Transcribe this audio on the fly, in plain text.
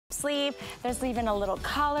sleeve. There's even a little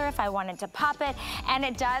collar if I wanted to pop it. And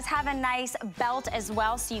it does have a nice belt as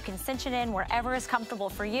well, so you can cinch it in wherever is comfortable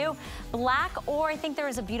for you. Black, or I think there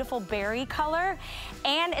is a beautiful berry color.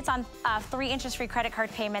 And it's on 3 interest-free credit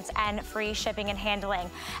card payments and free shipping and handling.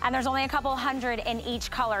 And there's only a couple hundred in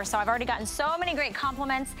each color. So I've already gotten so many great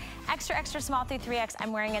compliments. Extra, extra small through 3X.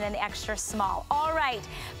 I'm wearing it in the extra small. All right,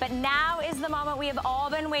 but now is the moment we have all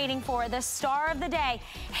been waiting for, the star of the day.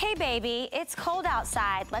 Hey baby, it's cold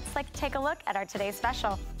outside. Let's take a look at our today's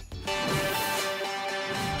special.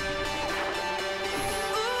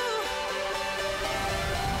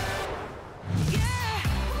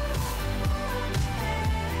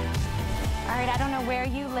 All right, I don't know where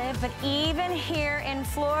you live, but even here in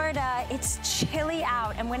Florida, it's chilly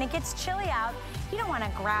out. And when it gets chilly out, you don't want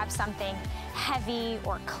to grab something heavy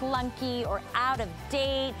or clunky or out of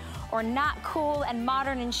date or not cool and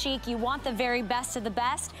modern and chic. You want the very best of the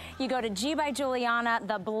best. You go to G by Giuliana.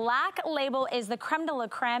 The black label is the creme de la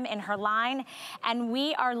creme in her line. And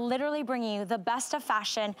we are literally bringing you the best of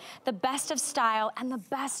fashion, the best of style, and the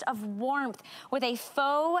best of warmth with a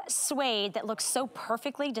faux suede that looks so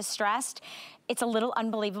perfectly distressed. It's a little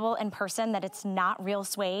unbelievable in person that it's not real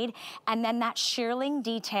suede. And then that shearling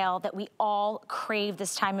detail that we all crave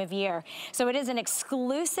this time of year. So it is an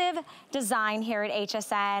exclusive design here at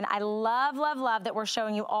HSN. I love, love, love that we're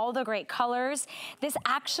showing you all the great colors. This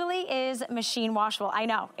actually is machine washable. I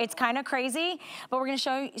know, it's kind of crazy, but we're gonna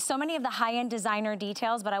show you so many of the high-end designer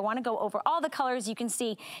details, but I wanna go over all the colors. You can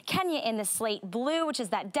see Kenya in the slate blue, which is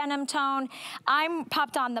that denim tone. I'm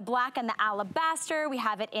popped on the black and the alabaster. We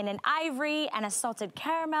have it in an ivory and a salted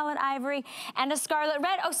caramel and ivory and a scarlet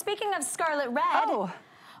red. Oh, speaking of scarlet red. Oh.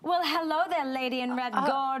 Well, hello there, lady in red,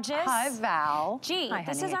 gorgeous. Hi, Val. Gee, hi,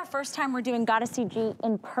 this honey. is our first time we're doing Gotta See G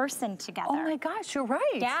in person together. Oh my gosh, you're right.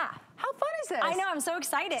 Yeah. How fun is this? I know, I'm so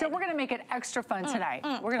excited. So we're gonna make it extra fun tonight.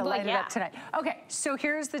 We're gonna light it up tonight. Okay, so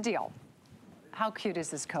here's the deal. How cute is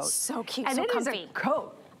this coat? So cute, and so it comfy. is a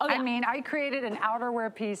coat. Oh, yeah. I mean, I created an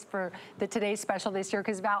outerwear piece for the Today's Special this year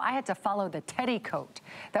because, Val, I had to follow the Teddy coat.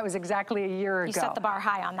 That was exactly a year ago. You set the bar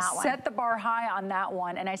high on that one. Set the bar high on that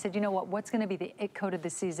one. And I said, you know what? What's going to be the it coat of the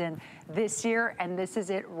season this year? And this is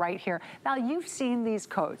it right here. Val, you've seen these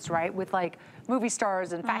coats, right? With like movie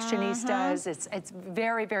stars and fashionistas. It's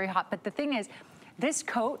very, very hot. But the thing is, this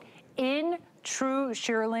coat in true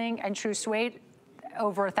shearling and true suede,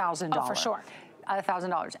 over $1,000. Oh, for sure.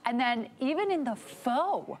 $1,000. And then even in the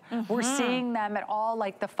faux, we're seeing them at all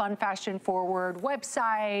like the fun fashion forward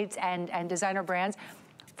websites and designer brands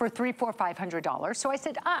for $300, $400, $500. So I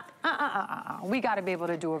said, we got to be able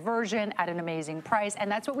to do a version at an amazing price, and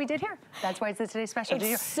that's what we did here. That's why it's the Today's Special.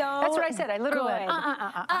 It's so that's what I said. I literally good. went,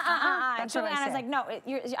 That's what I said. Like, no,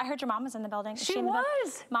 I heard your mom was in the building. She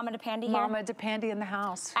was. Mama DePandy here. Mama DePandy in the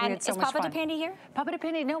house. And is Papa DePandy here? Papa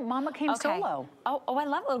DePandy, no, Mama came solo. Oh, I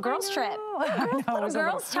love a little girls trip. Little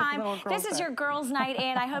girls time. This is your girls night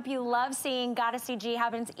in. I hope you love seeing Gotta See G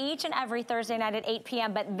happens each and every Thursday night at 8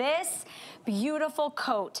 p.m. But this beautiful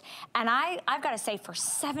coat, and I've got to say, for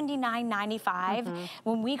 $79.95,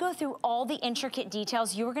 when we go through all the intricate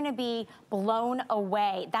details, you're going to be blown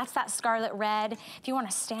away. That's that scarlet red. If you want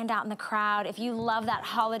to stand out in the crowd, if you love that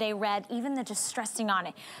holiday red, even the distressing on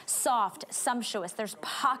it, soft, sumptuous. There's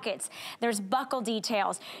pockets, there's buckle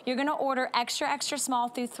details. You're going to order extra, extra small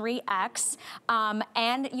through 3X,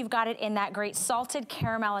 and you've got it in that great salted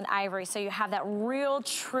caramel and ivory. So you have that real,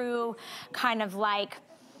 true kind of like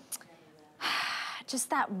just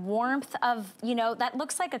that warmth of, you know, that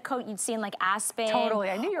looks like a coat you'd see in like Aspen. Totally,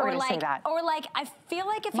 I knew you were going to say that. Or like, I feel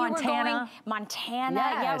like if you were going Montana,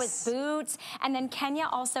 yeah, with boots. And then Kenya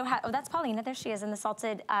also had, oh, that's Paulina, there she is in the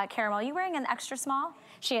salted caramel. Are you wearing an extra small?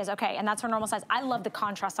 She is, okay, and that's her normal size. I love the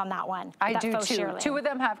contrast on that one. I do too. Shearling. Two of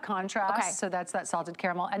them have contrast, so that's that salted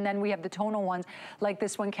caramel. And then we have the tonal ones, like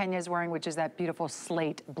this one Kenya's wearing, which is that beautiful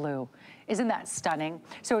slate blue. Isn't that stunning?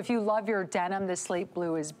 So if you love your denim, this slate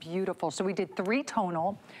blue is beautiful. So we did 3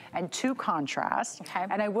 tonal and 2 contrast. Okay.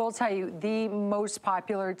 And I will tell you, the most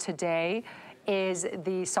popular today is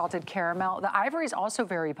the salted caramel. The ivory is also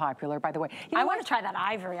very popular, by the way. You know, I want to try that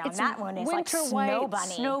ivory on. That one is like Snow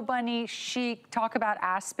Bunny. Snow Bunny, chic, talk about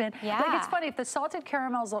Aspen. Yeah. Like, it's funny, if the salted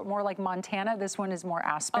caramel is more like Montana, this one is more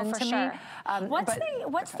Aspen to me.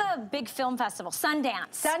 What's the big film festival?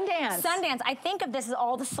 Sundance. Sundance. Sundance. I think of this as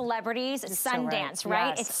all the celebrities. It's Sundance, right?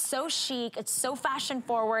 Yes. It's so chic. It's so fashion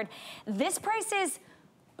forward. This price is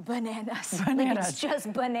bananas. Bananas. It's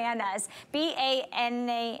just bananas. B-A-N-A-N-A-S.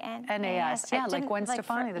 Yeah, like Gwen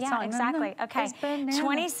Stefani, the song. Yeah, exactly. Okay.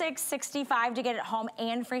 $26.65 to get it home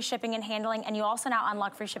and free shipping and handling. And you also now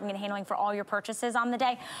unlock free shipping and handling for all your purchases on the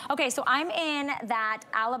day. Okay, so I'm in that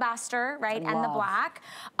alabaster, right, and the black.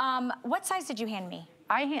 What size did you hand me?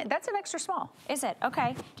 That's an extra small. Is it?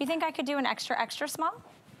 Okay. Do you think I could do an extra, extra small?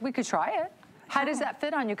 We could try it. How does that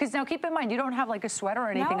fit on you? Because now keep in mind, you don't have like a sweater or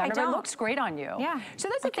anything on it. It looks great on you. Yeah. So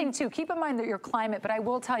that's the thing too. Keep in mind that your climate, but I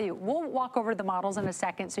will tell you, we'll walk over the models in a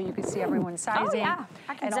second so you can see everyone's sizing. Oh yeah,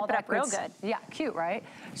 I can zip it up real good. Yeah, cute, right?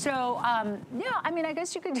 So, yeah, I mean, I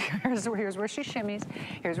guess you could, here's where she shimmies.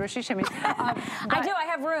 Here's where she shimmies. I do, I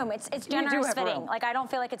have room. It's generous fitting. Like I don't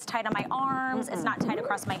feel like it's tight on my arms. It's not tight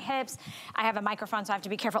across my hips. I have a microphone, so I have to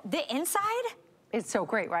be careful. The inside? It's so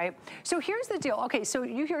great, right? So here's the deal. Okay, so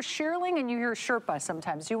you hear shearling and you hear Sherpa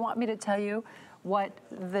sometimes. Do you want me to tell you what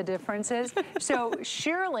the difference is? So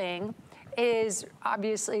shearling is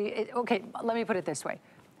obviously, okay, let me put it this way.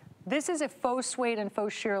 This is a faux suede and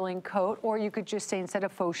faux shearling coat, or you could just say instead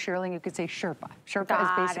of faux shearling, you could say Sherpa. Sherpa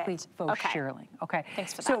is basically faux shearling, okay?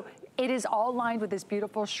 Thanks for that. So it is all lined with this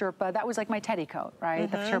beautiful Sherpa. That was like my teddy coat, right?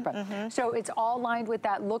 The Sherpa. So it's all lined with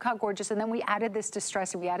that. Look how gorgeous. And then we added this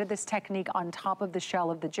distress and we added this technique on top of the shell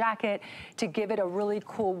of the jacket to give it a really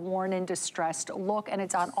cool worn and distressed look. And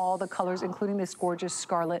it's on all the colors, including this gorgeous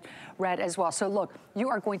scarlet red as well. So look, you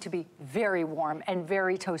are going to be very warm and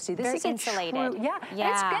very toasty. This is insulated. Yeah,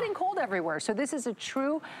 it's getting cold everywhere. So this is a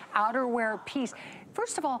true outerwear piece.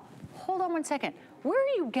 First of all, hold on one second. Where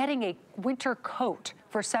are you getting a winter coat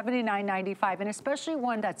for $79.95, and especially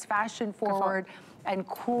one that's fashion forward and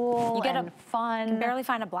cool and fun? You can barely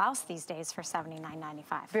find a blouse these days for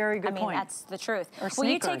 $79.95. Very good point. I mean, that's the truth. Or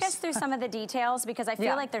Will you take us through some of the details? Because I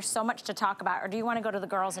feel like there's so much to talk about. Or do you want to go to the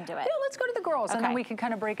girls and do it? Yeah, let's go to the girls, and then we can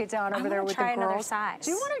kind of break it down over there with the girls. Another size.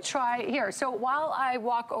 Do you want to try here? So while I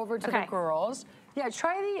walk over to the girls, yeah,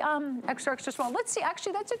 try the extra, extra small. Let's see,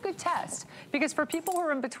 actually, that's a good test. Because for people who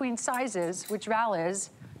are in between sizes, which Val is,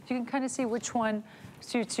 you can kind of see which one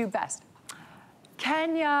suits you best.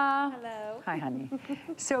 Kenya. Hello. Hi, honey.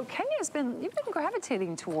 So Kenya's you've been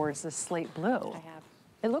gravitating towards the slate blue. I have.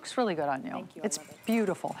 It looks really good on you. Thank you. It's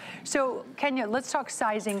beautiful. So Kenya, let's talk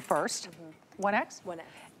sizing first. 1X? 1X.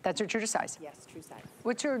 That's your true size? Yes, true size.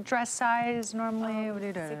 What's your dress size normally? What do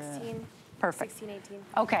you do? 16. Perfect. 16, 18.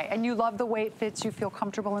 Okay, and you love the way it fits? You feel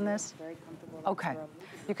comfortable in this? Very comfortable. Okay.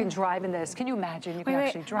 You can drive in this. Can you imagine you can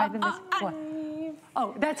actually drive in this? What?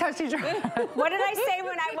 Oh, that's how she drives. What did I say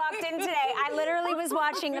when I walked in today? I literally was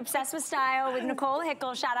watching Obsessed with Style with Nicole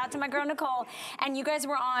Hickle. Shout out to my girl Nicole. And you guys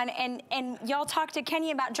were on, and y'all talked to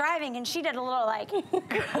Kenya about driving, and she did a little like, and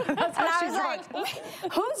I was like,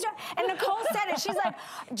 who's driving? And Nicole said it. She's like,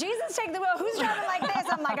 Jesus, take the wheel. Who's driving like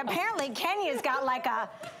this? I'm like, apparently Kenya's got like a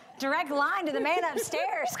direct line to the man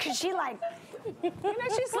upstairs, because she like, you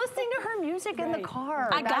know, she's listening to her music in the car.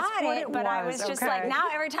 I got it, but I was just like, now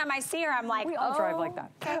every time I see her, I'm like, we all drive like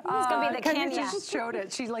that. It's gonna be the Kenya. Kenya just showed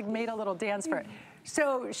it. She like made a little dance for it.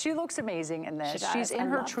 So she looks amazing in this. She's in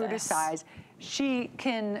her true to size. She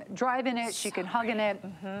can drive in it. She can hug in it.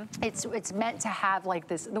 It's meant to have like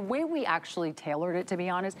this. The way we actually tailored it, to be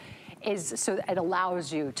honest, is so that it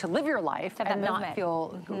allows you to live your life and not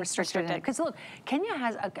feel restricted in it. Because look, Kenya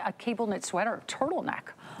has a cable knit sweater,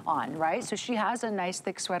 turtleneck on, right? So she has a nice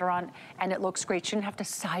thick sweater on, and it looks great. She didn't have to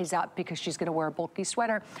size up because she's gonna wear a bulky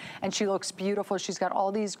sweater, and she looks beautiful. She's got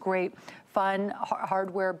all these great fun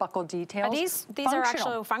hardware buckle details. These are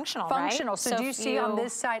actually functional, right? Functional. So do you see on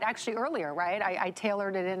this side, actually earlier, right? I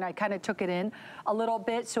tailored it in, I kind of took it in a little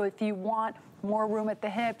bit. So if you want more room at the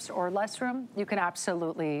hips or less room, you can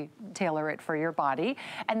absolutely tailor it for your body.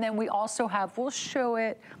 And then we also have, we'll show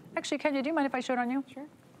it. Actually, Kenya, do you mind if I show it on you? Sure.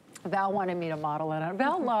 Val wanted me to model it.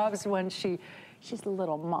 Val loves when she's a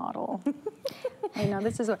little model. I know,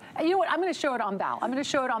 this is what, you know what, I'm gonna show it on Val. I'm gonna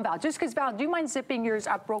show it on Val. Just because, Val, do you mind zipping yours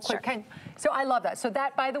up real quick? Sure. So I love that. So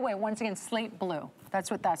that, by the way, once again, slate blue.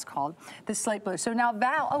 That's what that's called, the slate blue. So now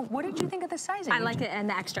Val, oh, what did you think of the sizing? I like it, and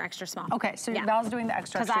the extra, extra small. Okay, so Val's doing the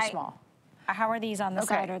extra, extra small. How are these on the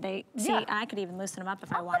side? Are they, see, I could even loosen them up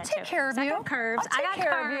if I wanted to. I'll take care of you. I got curves. I got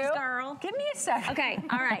curves, girl. Give me a second. Okay,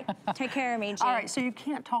 all right. Take care of me, Jane. All right, so you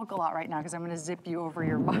can't talk a lot right now because I'm gonna zip you over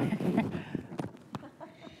your body.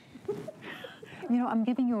 You know, I'm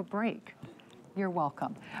giving you a break. You're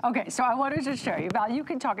welcome. Okay, so I wanted to show you. Val, you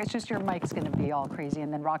can talk. It's just your mic's gonna be all crazy,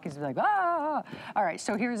 and then Rocky's gonna be like, ah. All right,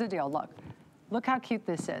 so here's the deal. Look how cute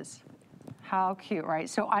this is. How cute, right?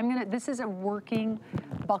 So this is a working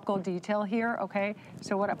buckle detail here, okay?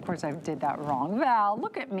 So what, of course I did that wrong. Val,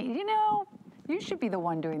 look at me, you know, you should be the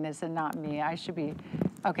one doing this and not me. I should be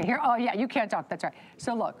Okay, here, oh yeah, you can't talk, that's right.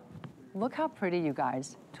 So look how pretty, you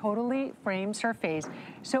guys. Totally frames her face.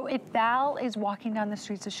 So if Val is walking down the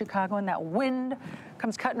streets of Chicago and that wind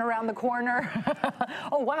comes cutting around the corner,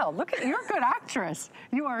 oh wow, look at, you're a good actress.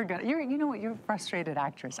 You are good, you know what, you're a frustrated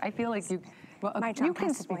actress. I feel like you, well, My John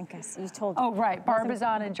Casablanca, you told me. Oh right,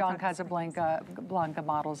 Barbizon and John Casablanca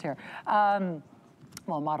models here.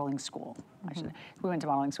 Well, modeling school. We went to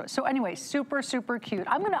modeling school. So anyway, super, super cute.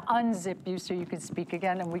 I'm gonna unzip you so you can speak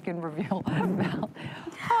again and we can reveal Val.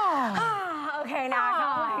 Okay, now,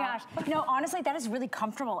 oh my gosh. No, honestly, that is really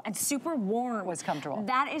comfortable and super warm. What's comfortable?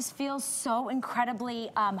 That feels so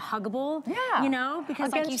incredibly huggable. Yeah. You know,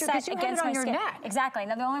 because like you said, against my skin. Neck. Exactly.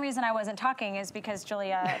 Now, the only reason I wasn't talking is because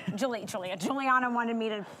Giuliana wanted me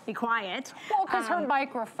to be quiet. Well, because her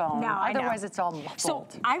microphone. No, otherwise it's all muffled. So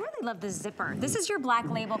I really love the zipper. This is your Black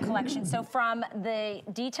Label collection. So from the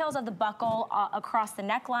details of the buckle across the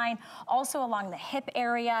neckline, also along the hip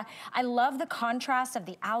area. I love the contrast of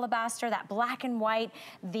the alabaster, that black and white,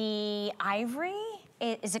 the ivory.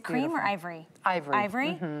 Is it cream or ivory? Ivory.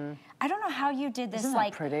 Ivory? I don't know how you did this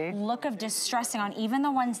like look of distressing on even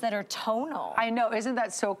the ones that are tonal. I know, isn't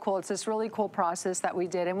that so cool? It's this really cool process that we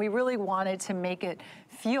did, and we really wanted to make it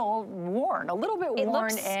feel worn, a little bit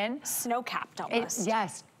worn in. Snow-capped almost.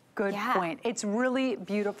 Yes. Good point. It's really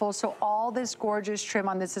beautiful. So all this gorgeous trim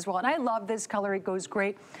on this as well. And I love this color. It goes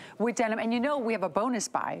great with denim. And you know, we have a bonus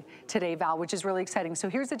buy today, Val, which is really exciting. So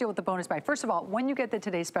here's the deal with the bonus buy. First of all, when you get the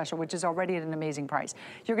Today Special, which is already at an amazing price,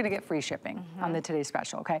 you're going to get free shipping on the Today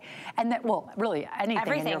Special, okay? And then, well, really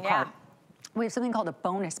anything in your cart. We have something called a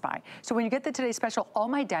bonus buy. So when you get the Today Special, all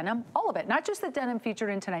my denim, all of it, not just the denim featured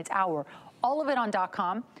in tonight's hour, all of it on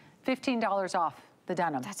 .com, $15 off. The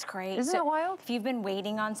denim. That's great. Isn't that wild? If you've been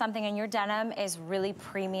waiting on something and your denim is really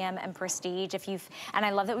premium and prestige, and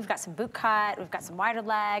I love that we've got some boot cut, we've got some wider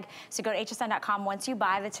leg, so go to hsn.com once you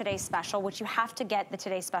buy the Today Special, which you have to get the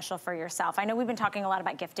Today Special for yourself. I know we've been talking a lot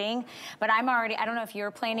about gifting, but I don't know if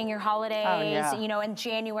you're planning your holidays, you know, in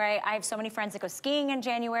January. I have so many friends that go skiing in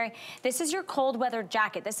January. This is your cold weather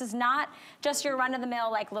jacket. This is not just your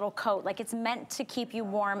run-of-the-mill like little coat. Like it's meant to keep you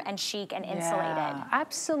warm and chic and insulated. Yeah,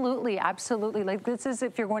 absolutely, absolutely. Like this is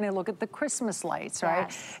if you're going to look at the Christmas lights, right?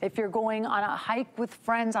 Yes. If you're going on a hike with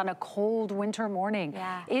friends on a cold winter morning.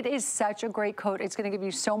 Yeah. It is such a great coat. It's going to give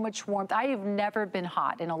you so much warmth. I have never been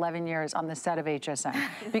hot in 11 years on the set of HSN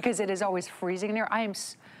because it is always freezing in here. I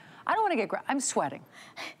don't want to get, I'm sweating.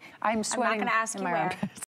 I'm sweating. I'm not going to ask you where.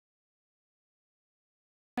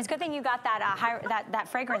 It's a good thing you got that that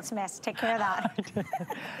fragrance mist. Take care of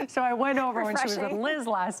that. So I went over when she was with Liz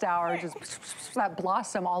last hour, just that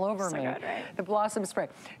blossom all over me. Good, right? The blossom spray.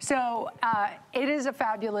 So it is a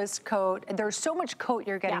fabulous coat. There's so much coat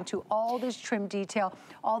you're getting to, all this trim detail,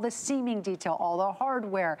 all the seaming detail, all the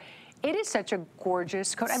hardware. It is such a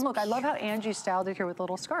gorgeous coat. And look, I love how Angie styled it here with a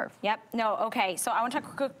little scarf. Yep, no, okay. So I want to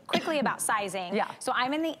talk quickly about sizing. Yeah. So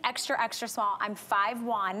I'm in the extra, extra small. I'm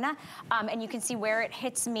 5'1", and you can see where it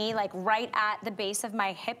hits me, like right at the base of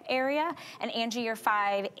my hip area. And Angie, you're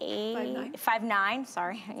 5'8", 5'9",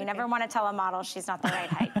 sorry. You never want to tell a model she's not the right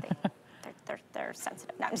height. They're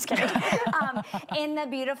sensitive. No, I'm just kidding. In the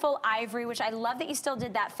beautiful ivory, which I love that you still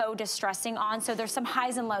did that faux distressing on. So there's some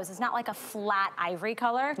highs and lows. It's not like a flat ivory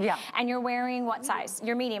color. Yeah. And you're wearing what size?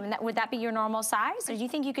 Your medium. And would that be your normal size? Or do you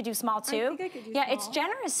think you could do small too? I think I could do small. small. It's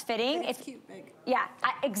generous fitting. It's cute big. Yeah,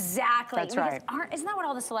 exactly. That's right. Isn't that what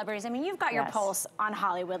all the celebrities, I mean, you've got your pulse on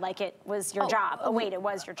Hollywood like it was your job. Oh, wait, it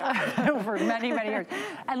was your job. For many, many years.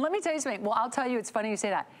 And let me tell you something. Well, I'll tell you, it's funny you say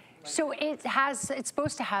that. So it's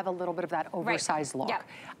supposed to have a little bit of that oversized look. Yep.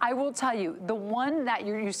 I will tell you, the one that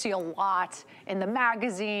you see a lot in the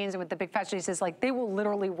magazines and with the big fashionistas, like they will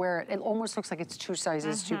literally wear it. It almost looks like it's 2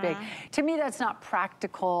 sizes too big. To me, that's not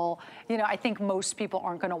practical. You know, I think most people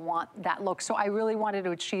aren't gonna want that look. So I really wanted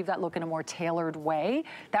to achieve that look in a more tailored way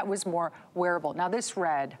that was more wearable. Now this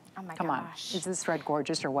red, come on, is this red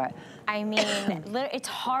gorgeous or what? I mean, it's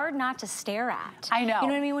hard not to stare at. I know. You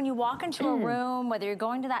know what I mean? When you walk into a room, whether you're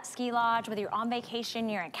going to that ski lodge, whether you're on vacation,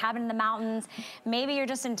 you're in a cabin in the mountains, maybe you're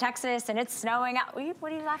just in Texas and it's snowing out.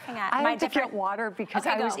 What are you laughing at? I had to get water because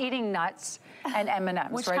I was eating nuts and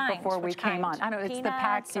M&Ms before we came on. I don't know, it's the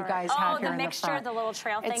pack you guys have here in the front. Oh, the mixture, the little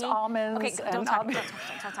trail thingy. It's almonds. Okay, don't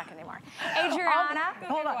talk anymore. Adriana.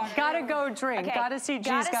 Hold on, gotta go drink. Okay. Gotta see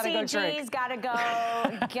G's, gotta go drink. Gotta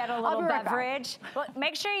go get a little beverage. Well,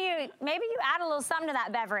 make sure maybe you add a little something to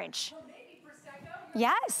that beverage.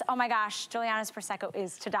 Yes. Oh my gosh, Giuliana's Prosecco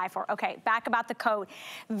is to die for. Okay, back about the coat.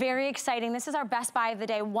 Very exciting. This is our best buy of the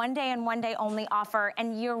day. One day and one day only offer.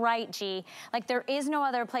 And you're right, G. Like, there is no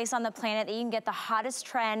other place on the planet that you can get the hottest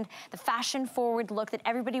trend, the fashion forward look that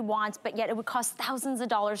everybody wants, but yet it would cost thousands of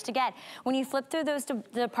dollars to get. When you flip through those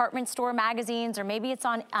department store magazines, or maybe it's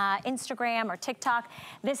on Instagram or TikTok,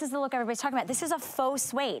 this is the look everybody's talking about. This is a faux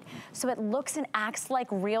suede. So it looks and acts like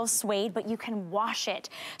real suede, but you can wash it.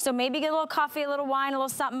 So maybe get a little coffee, a little wine, a little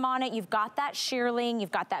something on it. You've got that shearling,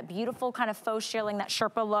 you've got that beautiful kind of faux shearling, that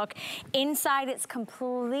Sherpa look. Inside, it's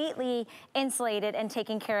completely insulated and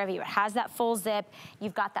taking care of you. It has that full zip.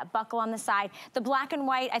 You've got that buckle on the side. The black and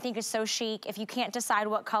white, I think, is so chic. If you can't decide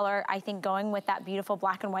what color, I think going with that beautiful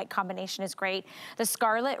black and white combination is great. The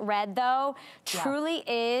scarlet red, though, truly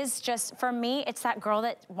is just, for me, it's that girl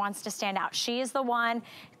that wants to stand out. She is the one,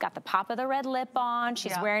 got the pop of the red lip on.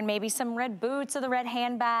 She's wearing maybe some red boots or the red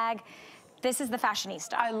handbag. This is the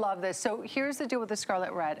fashionista. I love this. So here's the deal with the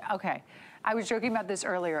scarlet red. Okay, I was joking about this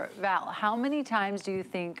earlier. Val, how many times do you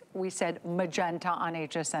think we said magenta on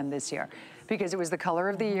HSN this year? Because it was the color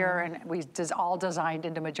of the year and we all designed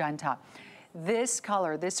into magenta. This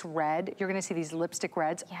color, this red, you're gonna see these lipstick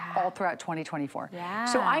reds all throughout 2024.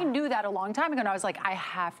 So I knew that a long time ago, and I was like, I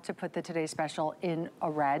have to put the Today Special in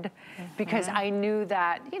a red, because I knew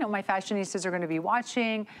that, you know, my fashionistas are gonna be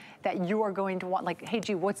watching, that you are going to want, like, hey,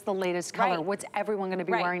 gee, what's the latest color? What's everyone gonna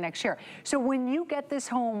be wearing next year? So when you get this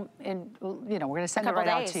home, and, you know, we're gonna send it right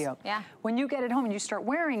out to you. When you get it home and you start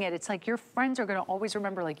wearing it, it's like your friends are gonna always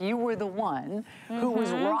remember, like, you were the one who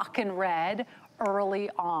was rocking red early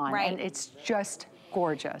on, and it's just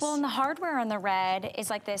gorgeous. Well, and the hardware on the red is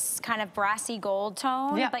like this kind of brassy gold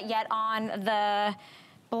tone, but yet on the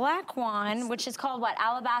black one, which is called what,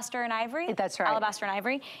 alabaster and ivory? That's right. Alabaster and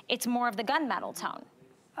ivory. It's more of the gunmetal tone.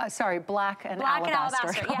 Sorry, black and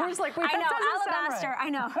alabaster. Yeah. I was like, wait, I know, that alabaster, right. I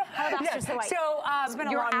know. Alabaster's the white. So it's been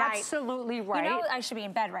a you're long night. absolutely right. You know, I should be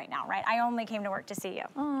in bed right now, right? I only came to work to see you.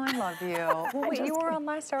 Oh, I love you. Well, wait, you were on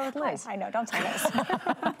last hour with Liz. I know, don't say this.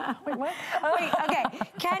 Wait, what? Wait, okay.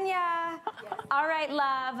 Kenya. All right,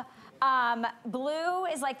 love. Blue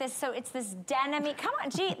is like this, so it's this denim-y. Come on,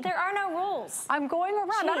 gee, there are no rules. I'm going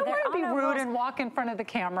around. I don't want to be rude and walk in front of the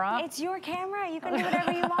camera. It's your camera. You can do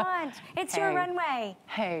whatever you want. It's your runway.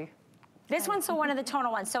 Hey. This one's one of the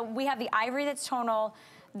tonal ones. So we have the ivory that's tonal,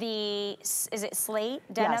 is it slate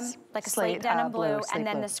denim? Like a slate denim blue, and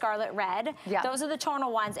then the scarlet red. Those are the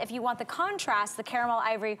tonal ones. If you want the contrast, the caramel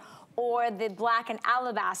ivory or the black and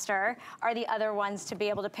alabaster are the other ones to be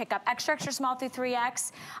able to pick up. Extra, extra small through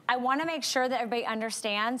 3X. I wanna make sure that everybody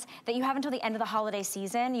understands that you have until the end of the holiday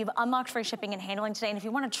season. You've unlocked free shipping and handling today, and if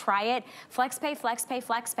you wanna try it, flex pay, flex pay,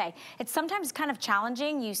 flex pay. It's sometimes kind of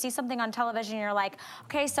challenging. You see something on television and you're like,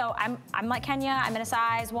 okay, so I'm like Kenya, I'm in a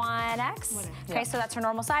size 1X. Okay, so that's her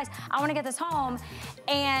normal size. I wanna get this home,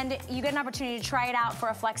 and you get an opportunity to try it out for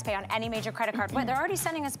a flex pay on any major credit card. Wait, they're already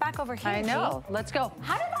sending us back over here. I know, let's go.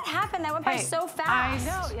 How did that happen? That went by so fast. I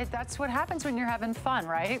know, that's what happens when you're having fun,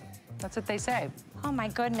 right? That's what they say. Oh my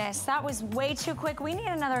goodness, that was way too quick. We need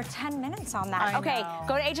another 10 minutes on that. Okay,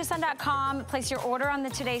 go to hsn.com, place your order on the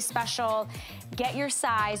Today Special, get your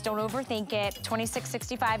size, don't overthink it.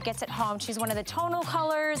 2665 gets it home. Choose one of the tonal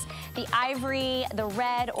colors, the ivory, the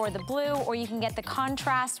red, or the blue, or you can get the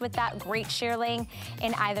contrast with that great shearling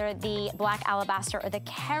in either the black alabaster or the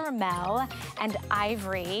caramel and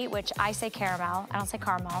ivory, which I say caramel. I don't say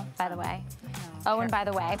caramel, by the way. Oh, and by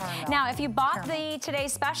the way, now if you bought the Today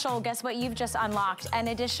Special, guess what you've just unlocked? An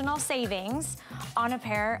additional savings on a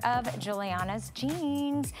pair of Giuliana's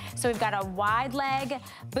jeans. So we've got a wide leg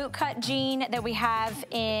boot cut jean that we have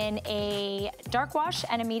in a dark wash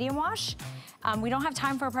and a medium wash. We don't have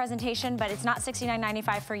time for a presentation, but it's not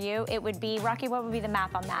 $69.95 for you. It would be, Rocky, what would be the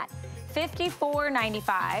math on that?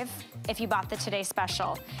 $54.95 if you bought the Today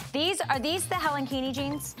Special. Are these the Helen Keeney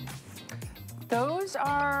jeans? Those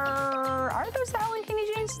are those the Helen Keeney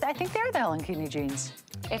jeans? I think they're the Helen Keeney jeans.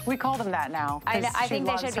 If we call them that now. I think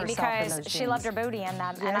they should be, because she loved her booty in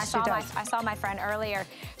them. And I saw my friend earlier.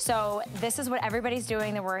 So this is what everybody's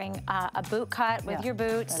doing. They're wearing a boot cut with your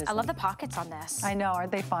boots. I love the pockets on this. I know,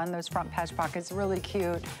 aren't they fun? Those front patch pockets, really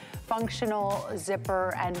cute. Functional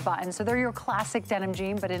zipper and button. So they're your classic denim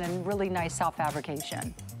jean, but in a really nice soft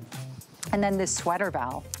fabrication. And then this sweater,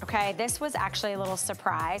 Val. Okay, this was actually a little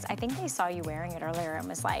surprise. I think they saw you wearing it earlier and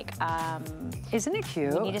was like, isn't it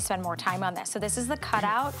cute? We need to spend more time on this. So this is the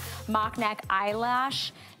cutout mock neck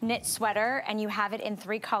eyelash knit sweater, and you have it in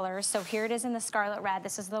 3 colors. So here it is in the scarlet red.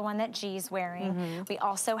 This is the one that G's wearing. We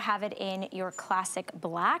also have it in your classic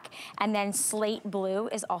black, and then slate blue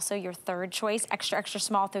is also your 3rd choice, extra, extra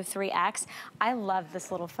small through 3X. I love this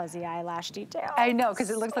little fuzzy eyelash detail. I know, because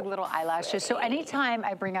it looks like little eyelashes. So anytime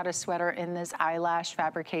I bring out a sweater in this eyelash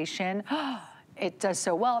fabrication, it does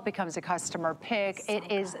so well, it becomes a customer pick. So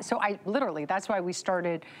it is, so I literally, that's why we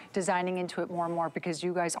started designing into it more and more, because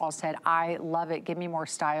you guys all said, I love it, give me more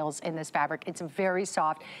styles in this fabric. It's very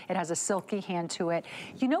soft, it has a silky hand to it.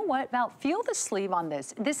 You know what, Val, feel the sleeve on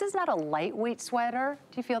this. This is not a lightweight sweater,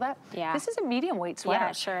 do you feel that? Yeah. This is a medium weight sweater. Yeah,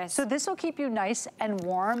 it sure is. So this will keep you nice and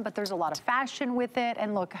warm, but there's a lot of fashion with it.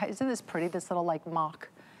 And look, isn't this pretty? This little like mock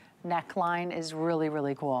neckline is really,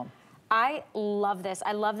 really cool. I love this.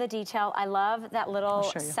 I love the detail. I love that little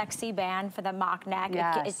sexy band for the mock neck.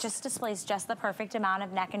 Yes. It just displays just the perfect amount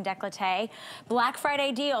of neck and décolleté. Black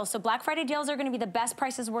Friday deals. So Black Friday deals are going to be the best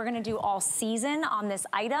prices we're going to do all season on this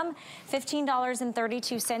item.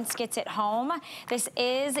 $15.32 gets it home. This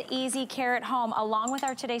is easy care at home, along with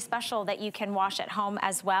our Today Special that you can wash at home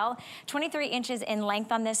as well. 23 inches in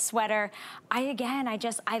length on this sweater. I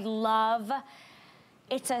love.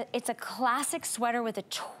 It's a classic sweater with a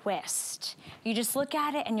twist. You just look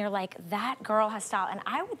at it and you're like, that girl has style. And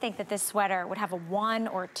I would think that this sweater would have a 1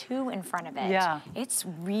 or 2 in front of it. Yeah. It's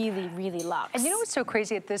really, really luxe. And you know what's so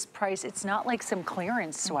crazy at this price? It's not like some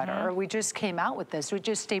clearance sweater. We just came out with this. We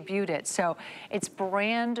just debuted it. So it's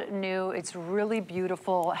brand new. It's really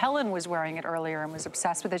beautiful. Helen was wearing it earlier and was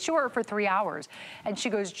obsessed with it. She wore it for 3 hours. And she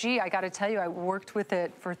goes, gee, I got to tell you, I worked with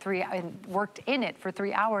it for worked in it for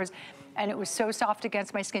 3 hours. And it was so soft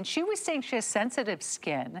against my skin. She was saying she has sensitive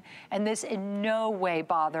skin, and this in no way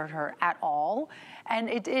bothered her at all. And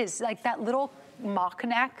it is like that little mock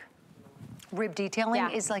neck rib detailing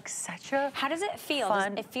is like such a How does it feel?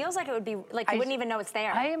 It feels like it would be, like you wouldn't even know it's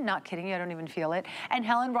there. I am not kidding you, I don't even feel it. And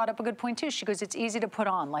Helen brought up a good point too. She goes, it's easy to put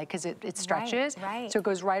on, like, cause it stretches. So it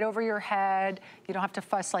goes right over your head. You don't have to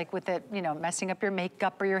fuss like with it, you know, messing up your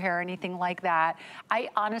makeup or your hair or anything like that. I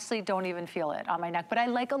honestly don't even feel it on my neck, but I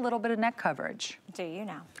like a little bit of neck coverage. Do you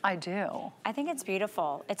now? I do. I think it's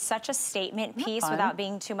beautiful. It's such a statement piece without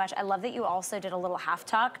being too much. I love that you also did a little half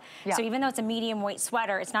tuck. So even though it's a medium weight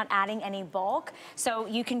sweater, it's not adding any bulk. So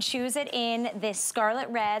you can choose it in this scarlet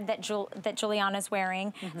red that Giuliana's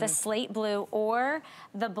wearing, the slate blue, or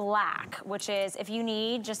the black, which is if you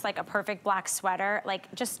need just like a perfect black sweater,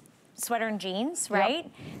 like just sweater and jeans,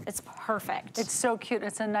 right? It's perfect. It's so cute.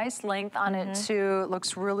 It's a nice length on it too. It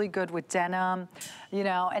looks really good with denim, you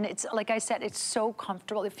know, and it's, like I said, it's so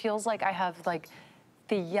comfortable. It feels like I have like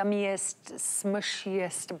the yummiest,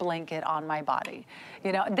 smushiest blanket on my body.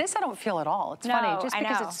 You know, this I don't feel at all. It's funny, just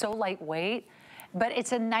because it's so lightweight, but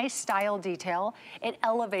it's a nice style detail. It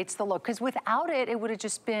elevates the look, because without it, it would have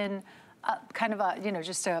just been kind of a, you know,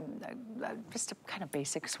 just a kind of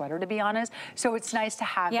basic sweater, to be honest. So it's nice to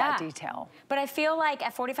have that detail. But I feel like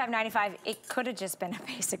at $45.95, it could have just been a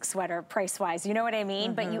basic sweater price-wise. You know what I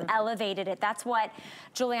mean? But you elevated it. That's what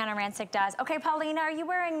Giuliana Rancic does. Okay, Paulina, are you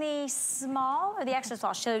wearing the small or the extra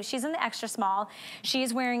small? So she's in the extra small.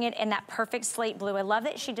 She's wearing it in that perfect slate blue. I love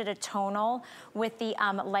that she did a tonal with the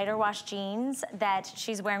lighter wash jeans that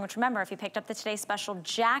she's wearing, which remember, if you picked up the Today Special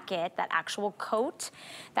jacket, that actual coat,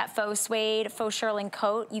 that faux suede, faux shearling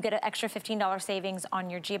coat, you get an extra $15 savings on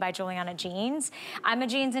your G by Giuliana jeans. I'm a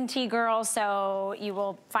jeans and tee girl, so you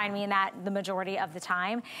will find me in that the majority of the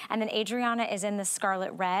time. And then Adriana is in the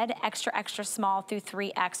scarlet red, extra, extra small through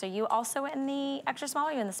 3X. Are you also in the extra small or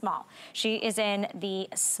are you in the small? She is in the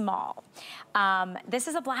small. This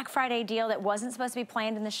is a Black Friday deal that wasn't supposed to be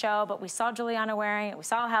planned in the show, but we saw Giuliana wearing it, we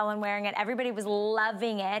saw Helen wearing it, everybody was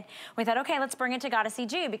loving it. We thought, okay, let's bring it to Gotta See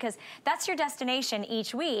Ju, because that's your destination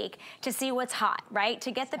each week to see what's hot, right? To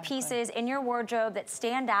get the pieces in your wardrobe that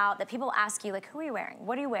stand out, that people ask you, like, who are you wearing?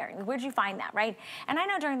 What are you wearing? Where'd you find that, right? And I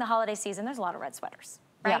know during the holiday season, there's a lot of red sweaters,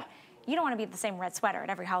 right? You don't want to be the same red sweater at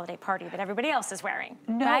every holiday party that everybody else is wearing,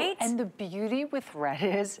 right? And the beauty with red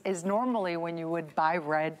is normally when you would buy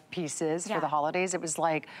red pieces for the holidays, it was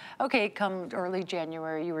like, okay, come early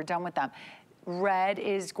January, you were done with them. Red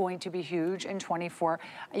is going to be huge in 24.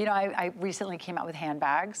 You know, I recently came out with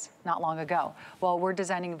handbags not long ago. Well, we're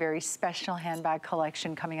designing a very special handbag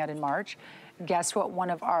collection coming out in March. guess what one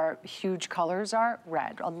of our huge colors are?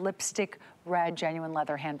 Red, a lipstick red genuine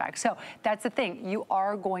leather handbag. So that's the thing, you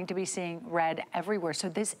are going to be seeing red everywhere. So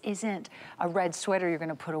this isn't a red sweater you're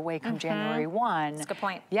gonna put away come January 1. That's a good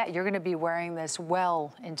point. Yeah, you're gonna be wearing this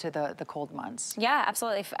well into the cold months. Yeah,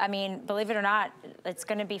 absolutely. I mean, believe it or not, it's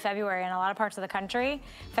gonna be February in a lot of parts of the country.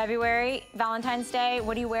 February, Valentine's Day,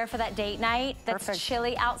 what do you wear for that date night? That's Perfect.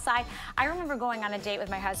 Chilly outside. I remember going on a date with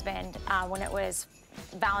my husband when it was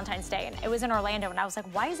Valentine's Day, and it was in Orlando, and I was like,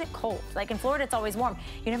 why is it cold? Like in Florida, it's always warm.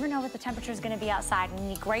 You never know what the temperature is going to be outside, and you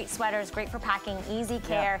need great sweaters, great for packing, easy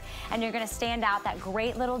care, and you're going to stand out. That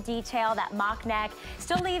great little detail, that mock neck,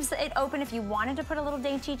 still leaves it open. If you wanted to put a little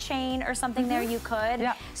dainty chain or something there, you could.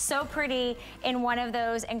 Yeah. So pretty in one of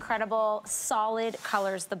those incredible solid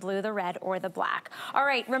colors, the blue, the red, or the black. All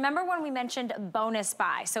right, remember when we mentioned bonus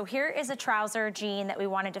buy? So here is a trouser jean that we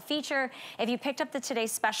wanted to feature. If you picked up the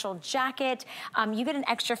Today's Special jacket, you get an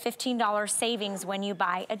extra $15 savings when you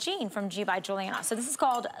buy a jean from G by Giuliana. So this is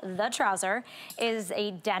called The Trouser. It is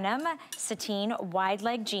a denim sateen wide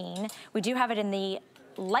leg jean. We do have it in the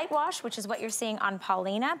light wash, which is what you're seeing on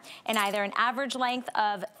Paulina, in either an average length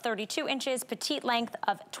of 32 inches, petite length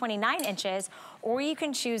of 29 inches, or you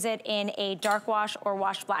can choose it in a dark wash or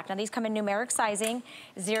washed black. Now these come in numeric sizing,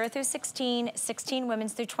 0 through 16, 16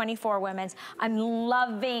 women's through 24 women's. I'm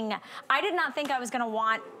loving, I did not think I was gonna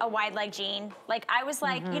want a wide leg jean. Like I was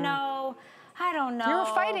like, you know, I don't know. You were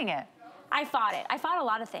fighting it. I fought it. I fought a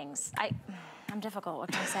lot of things. I'm difficult,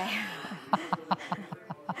 what can I say?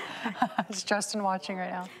 Is Justin watching right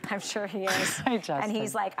now? I'm sure he is. Hi, Justin. And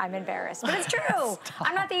he's like, I'm embarrassed. But it's true.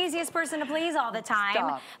 I'm not the easiest person to please all the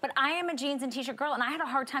time. But I am a jeans and t-shirt girl, and I had a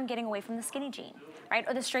hard time getting away from the skinny jean, right?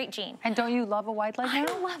 Or the straight jean. And don't you love a wide leg now?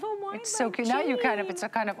 I love a wide leg. It's so cute. Now you kind of, it's a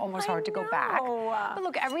kind of almost hard to go back. But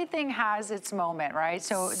look, everything has its moment, right?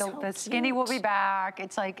 So the skinny will be back.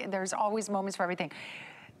 It's like there's always moments for everything.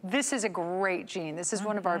 This is a great jean. This is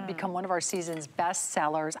one of our, become one of our season's best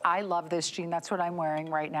sellers. I love this jean. That's what I'm wearing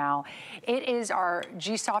right now. It is our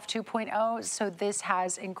G-Soft 2.0. So this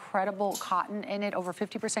has incredible cotton in it, over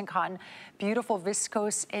 50% cotton, beautiful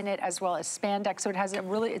viscose in it, as well as spandex. So it has a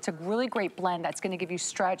really, it's a really great blend that's gonna give you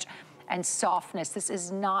stretch and softness. This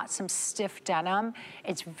is not some stiff denim.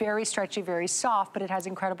 It's very stretchy, very soft, but it has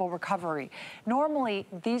incredible recovery. Normally,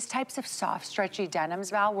 these types of soft, stretchy denims,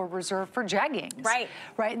 Val, were reserved for jeggings. Right.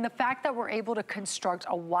 Right, and the fact that we're able to construct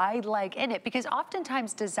a wide leg in it, because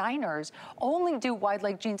oftentimes designers only do wide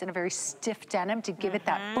leg jeans in a very stiff denim to give it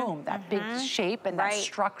that boom, that big shape and that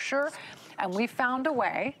structure. And we found a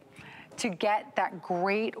way to get that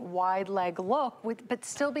great wide leg look, but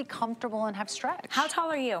still be comfortable and have stretch. How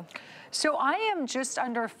tall are you? So I am just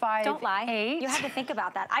under 5'8". Don't lie. You had to think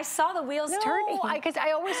about that. I saw the wheels turning. No, because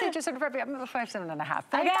I always say just under 5'8". I'm about 5'7.5".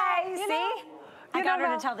 Okay, see? I got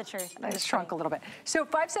her to tell the truth. I just shrunk a little bit. So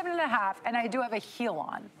 5'7.5", and I do have a heel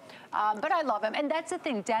on. But I love them, and that's the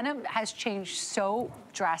thing. Denim has changed so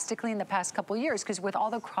drastically in the past couple of years, because with all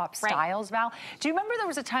the crop styles, Val, do you remember there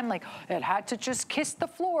was a time like it had to just kiss the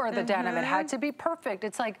floor, the denim, it had to be perfect.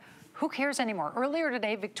 It's like, who cares anymore? Earlier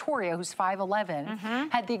today, Victoria, who's 5'11",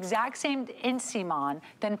 had the exact same inseam on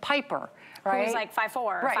than Piper, right? Who's like 5'4",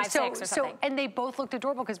 or 5'6", or something. And they both looked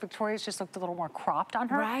adorable because Victoria's just looked a little more cropped on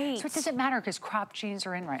her. Right. So it doesn't matter because cropped jeans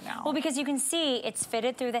are in right now. Well, because you can see it's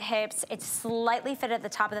fitted through the hips, it's slightly fitted at the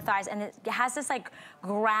top of the thighs, and it has this like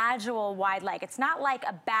gradual wide leg. It's not like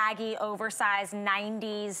a baggy, oversized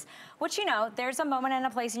 90s, which, you know, there's a moment and a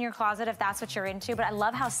place in your closet if that's what you're into, but I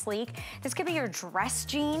love how sleek. This could be your dress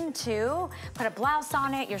jean too. Put a blouse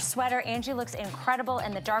on it, your sweater. Angie looks incredible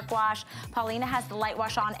in the dark wash. Paulina has the light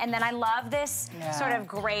wash on, and then I love this sort of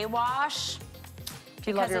gray wash.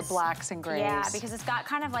 You love your blacks and grays. Yeah, because it's got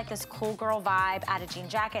kind of like this cool girl vibe. Add a jean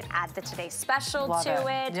jacket, add the Today's Special to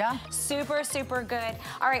it. Yeah. Super, super good.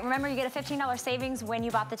 All right, remember you get a $15 savings when you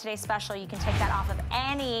bought the Today's Special. You can take that off of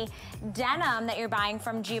any denim that you're buying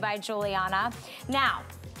from G by Giuliana. Now,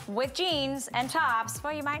 with jeans and tops,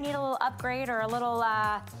 well, you might need a little upgrade or a little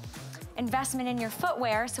investment in your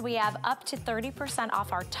footwear, so we have up to 30%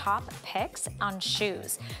 off our top picks on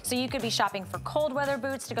shoes. So you could be shopping for cold weather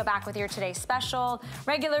boots to go back with your Today's Special,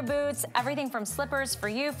 regular boots, everything from slippers for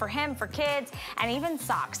you, for him, for kids, and even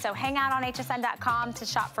socks. So hang out on hsn.com to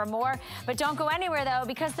shop for more, but don't go anywhere though,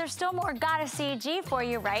 because there's still more Gotta See G for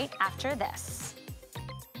you right after this.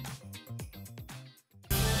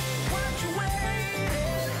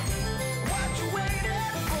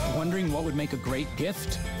 Wondering what would make a great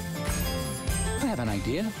gift? I have an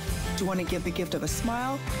idea. Do you want to give the gift of a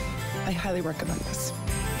smile? I highly recommend this.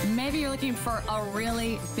 Maybe you're looking for a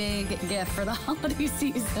really big gift for the holiday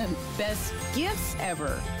season. Best gifts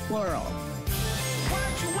ever, plural.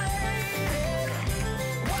 What you waiting?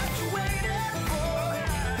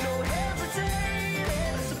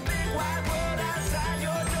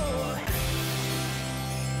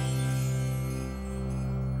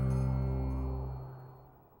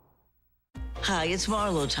 Hi, it's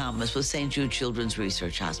Marlo Thomas with St. Jude Children's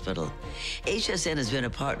Research Hospital. HSN has been a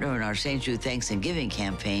partner in our St. Jude Thanks and Giving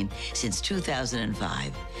campaign since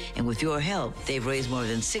 2005. And with your help, they've raised more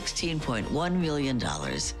than $16.1 million.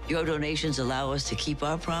 Your donations allow us to keep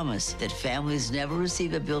our promise that families never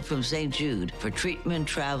receive a bill from St. Jude for treatment,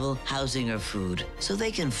 travel, housing, or food, so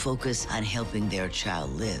they can focus on helping their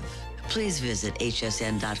child live. Please visit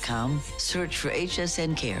hsn.com, search for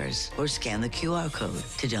HSN Cares, or scan the QR code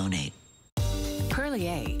to donate.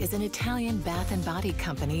 Perlier is an Italian bath and body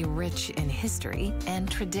company rich in history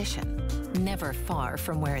and tradition. Never far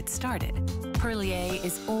from where it started, Perlier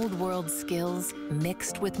is old world skills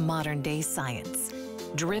mixed with modern day science.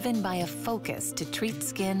 Driven by a focus to treat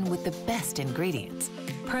skin with the best ingredients,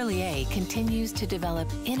 Perlier continues to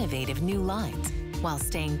develop innovative new lines while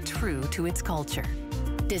staying true to its culture.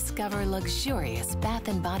 Discover luxurious bath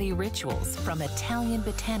and body rituals from Italian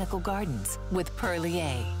botanical gardens with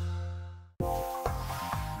Perlier.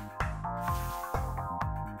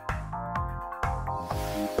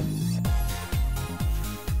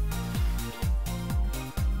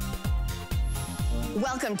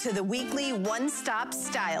 Welcome to the weekly one-stop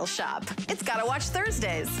style shop. It's Gotta Watch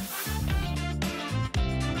Thursdays.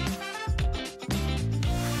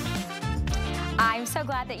 I'm so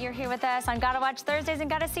glad that you're here with us on Gotta Watch Thursdays and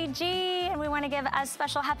Gotta See G. And we want to give a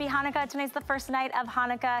special happy Hanukkah. Tonight's the first night of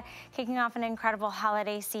Hanukkah, kicking off an incredible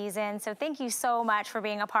holiday season. So thank you so much for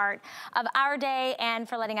being a part of our day and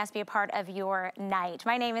for letting us be a part of your night.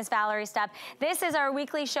 My name is Valerie Stepp. This is our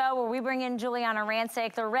weekly show where we bring in Giuliana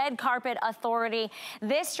Rancic, the red carpet authority.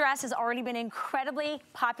 This dress has already been incredibly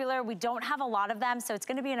popular. We don't have a lot of them, so it's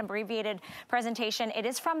going to be an abbreviated presentation. It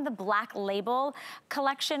is from the Black Label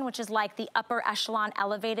collection, which is like the upper echelon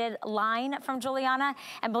elevated line from Giuliana.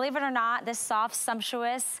 And believe it or not, this soft,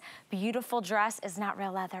 sumptuous, beautiful dress is not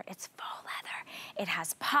real leather, it's faux leather. It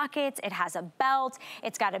has pockets, it has a belt,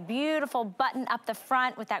 it's got a beautiful button up the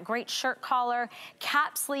front with that great shirt collar,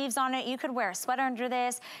 cap sleeves on it. You could wear a sweater under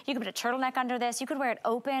this, you could put a turtleneck under this, you could wear it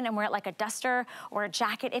open and wear it like a duster or a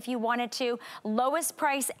jacket if you wanted to. Lowest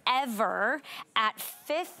price ever at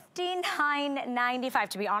 $59.95.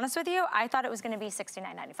 To be honest with you, I thought it was gonna be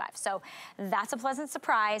 $69.95. So that's a pleasant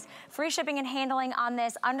surprise. Free shipping and handling on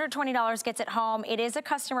this, under $20 gets it home. It is a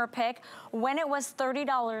customer pick. When it was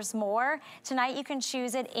 $30 more, tonight you can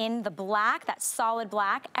choose it in the black, that solid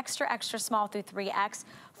black, extra, extra small through 3X.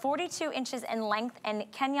 42 inches in length.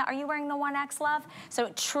 And Kenya, are you wearing the 1X, love? So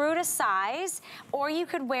true to size, or you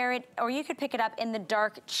could wear it, or you could pick it up in the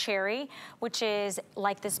dark cherry, which is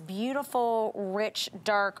like this beautiful, rich,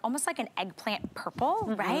 dark, almost like an eggplant purple,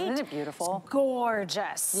 right? Isn't it beautiful? It's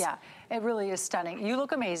gorgeous. Yeah, it really is stunning. You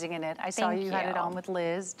look amazing in it. I saw you had it on with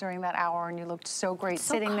Liz during that hour and you looked so great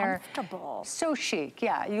sitting there. So comfortable. So chic,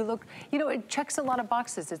 yeah. You look, you know, it checks a lot of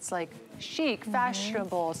boxes. It's like chic,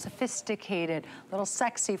 fashionable, sophisticated, little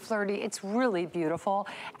sexy, flirty. It's really beautiful.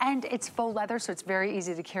 And it's faux leather, so it's very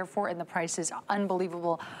easy to care for, and the price is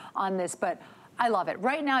unbelievable on this. But I love it.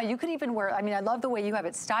 Right now, you could even wear, I mean, I love the way you have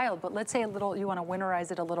it styled, but let's say a little, you want to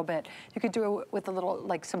winterize it a little bit. You could do it with a little,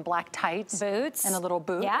 like some black tights. Boots. And a little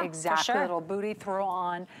boot. Yeah, exactly. for sure. A little booty, throw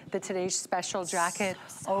on the Today's Special jacket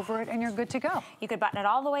over it, and you're good to go. You could button it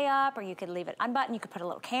all the way up, or you could leave it unbuttoned. You could put a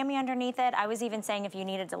little cami underneath it. I was even saying if you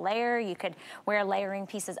needed to layer, you could wear layering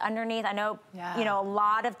pieces underneath. I know, you know, a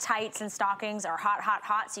lot of tights and stockings are hot, hot,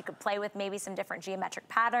 hot, so you could play with maybe some different geometric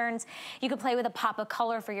patterns. You could play with a pop of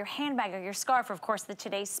color for your handbag or your scarf, or of course the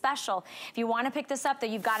Today's Special. If you want to pick this up, though,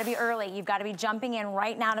 you've got to be early. You've got to be jumping in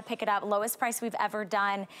right now to pick it up. Lowest price we've ever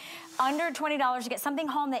done. Under $20 to get something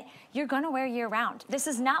home that you're going to wear year round. This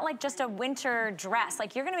is not like just a winter dress.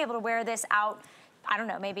 Like, you're going to be able to wear this out, I don't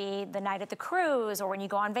know, maybe the night at the cruise or when you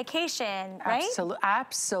go on vacation, right?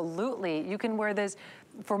 Absolutely. You can wear this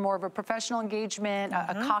for more of a professional engagement,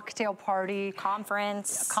 a cocktail party.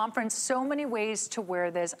 Conference. A conference. So many ways to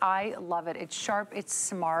wear this. I love it. It's sharp. It's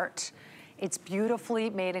smart. It's beautifully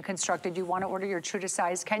made and constructed. You want to order your true to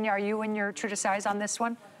size. Kenya, are you in your true to size on this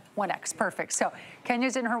one? 1X, perfect. So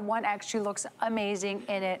Kenya's in her 1X. She looks amazing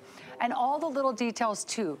in it. And all the little details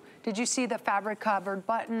too. Did you see the fabric covered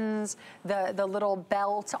buttons, the little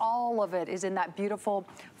belt? All of it is in that beautiful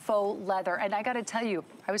faux leather. And I got to tell you,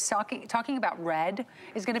 I was talking about red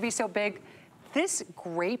is going to be so big. This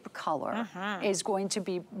grape color is going to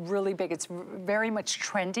be really big. It's very much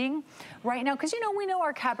trending right now because, you know, we know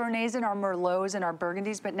our Cabernets and our Merlots and our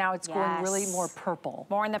Burgundies, but now it's going really more purple.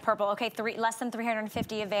 More in the purple. Okay, less than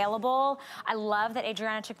 350 available. I love that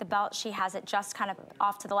Adriana took the belt. She has it just kind of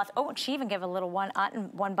off to the left. Oh, and she even gave a little one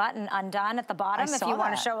button undone at the bottom if you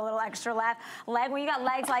want to show a little extra leg. When you got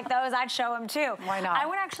legs like those, I'd show them too. Why not? I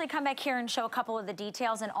would actually come back here and show a couple of the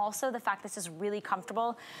details and also the fact this is really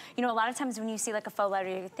comfortable. You know, a lot of times when you see like a faux leather,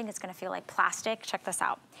 you think it's gonna feel like plastic. Check this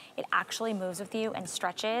out. It actually moves with you and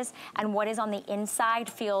stretches, and what is on the inside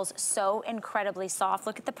feels so incredibly soft.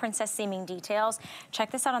 Look at the princess seaming details.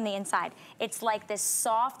 Check this out on the inside. It's like this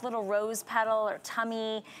soft little rose petal or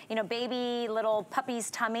tummy, you know, baby little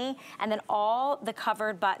puppy's tummy, and then all the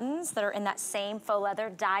covered buttons that are in that same faux leather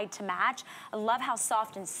dyed to match. I love how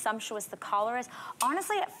soft and sumptuous the collar is.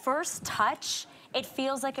 Honestly, at first touch, it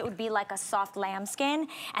feels like it would be like a soft lambskin.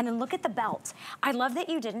 And then look at the belt. I love that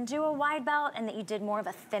you didn't do a wide belt and that you did more of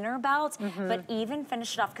a thinner belt, but even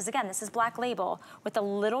finish it off, because again, this is Black Label with the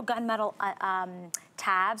little gunmetal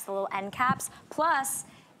tabs, the little end caps. Plus,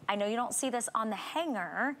 I know you don't see this on the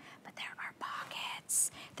hanger, but there are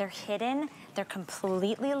pockets. They're hidden, they're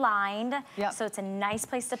completely lined, so it's a nice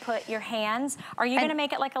place to put your hands. Are you gonna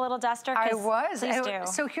make it like a little duster? I was. Please do.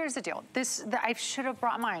 So here's the deal. I should have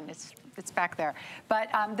brought mine. It's back there. But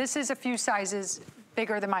this is a few sizes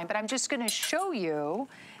bigger than mine. But I'm just gonna show you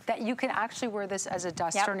that you can actually wear this as a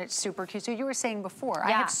duster and it's super cute. So you were saying before,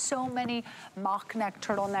 I have so many mock neck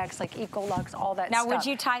turtlenecks, like Ecolux, all that stuff. Now, would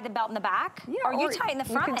you tie the belt in the back? Yeah. Or you tie it in the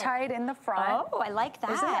front? You can tie it in the front. Oh, I like that.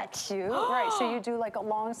 Isn't that cute? Right, so you do like a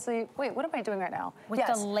long sleeve. Wait, what am I doing right now? With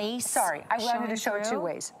the lace. Sorry, I wanted to show it two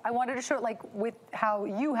ways. I wanted to show it like with how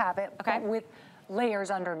you have it, but with layers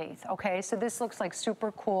underneath, okay? So this looks like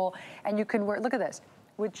super cool, and you can wear, look at this,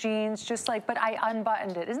 with jeans, just like, but I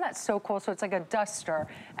unbuttoned it. Isn't that so cool? So it's like a duster,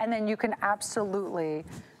 and then you can absolutely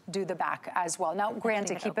do the back as well. Now,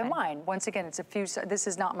 granted, keep in mind, once again, it's a few, this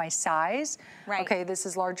is not my size. Right. Okay, this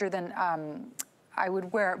is larger than I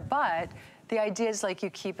would wear, but the idea is like you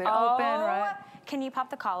keep it open, right? Can you pop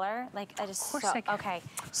the collar? Like, I just, of course I can. Okay,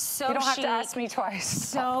 so you don't have chic. to ask me twice.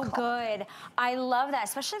 So good. I love that,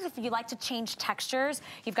 especially if you like to change textures.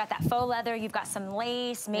 You've got that faux leather, you've got some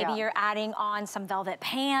lace, maybe you're adding on some velvet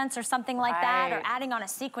pants or something like that, or adding on a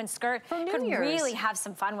sequin skirt. For New Could Year's. Really have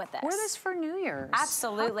some fun with this. Wear this for New Year's.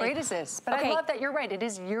 Absolutely. How great is this? But I love that you're right, it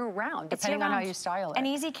is year-round, depending on how you style it. And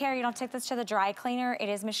easy care, you don't take this to the dry cleaner. It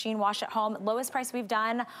is machine wash at home. Lowest price we've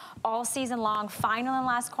done all season long, final and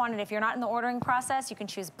last quantity. If you're not in the ordering process, you can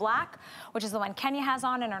choose black, which is the one Kenya has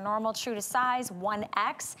on in our normal true to size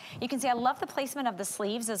 1X. You can see I love the placement of the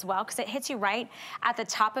sleeves as well because it hits you right at the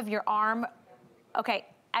top of your arm. Okay,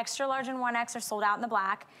 extra large and 1X are sold out in the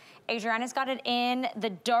black. Adriana's got it in the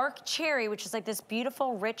dark cherry, which is like this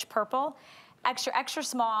beautiful rich purple. Extra, extra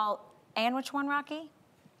small, and which one, Rocky?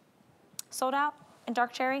 Sold out in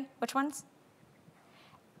dark cherry, which ones?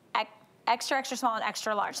 Extra, extra small, and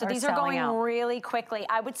extra large. So these are going really quickly.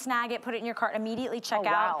 I would snag it, put it in your cart, immediately check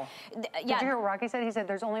out. Did you hear what Rocky said? He said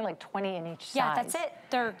there's only like 20 in each size. Yeah, that's it.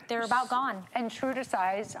 They're about gone. And true to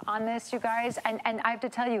size on this, you guys. And I have to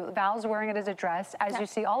tell you, Val's wearing it as a dress, as you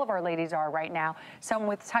see all of our ladies are right now. Some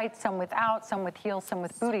with tights, some without, some with heels, some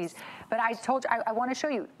with booties. But I told you, I want to show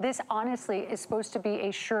you, this honestly is supposed to be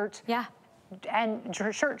a shirt. And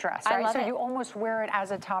shirt dress, right? So you almost wear it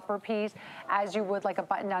as a topper piece, as you would like a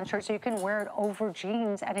button-down shirt. So you can wear it over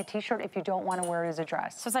jeans and a t-shirt if you don't want to wear it as a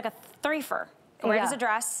dress. So it's like a three-fer. You can wear it as a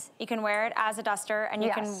dress, you can wear it as a duster, and you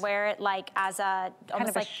can wear it like as a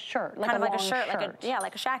almost like a shirt, kind of like a shirt,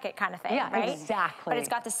 like a shacket kind of thing, right? Exactly. But it's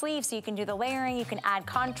got the sleeves, so you can do the layering, you can add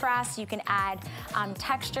contrast, you can add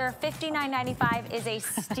texture. $59.95 is a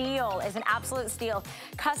steal, is an absolute steal.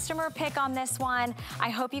 Customer pick on this one. I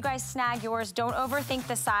hope you guys snag yours. Don't overthink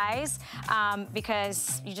the size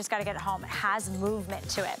because you just got to get it home. It has movement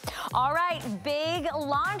to it. All right, big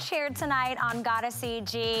launch here tonight on Gotta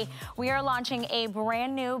CG. We are launching a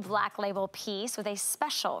brand new Black Label piece with a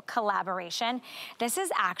special collaboration. This is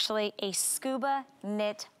actually a scuba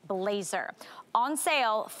knit blazer. On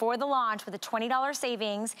sale for the launch with a $20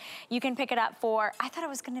 savings. You can pick it up for, I thought it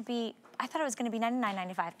was gonna be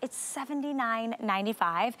 $99.95. It's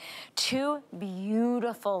 $79.95. Two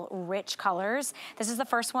beautiful, rich colors. This is the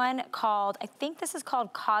first one called, I think this is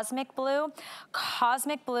called Cosmic Blue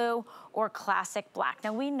or Classic Black.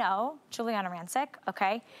 Now we know Giuliana Rancic,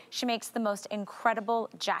 okay? She makes the most incredible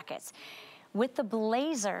jackets. With the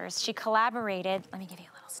blazers, she collaborated, let me give you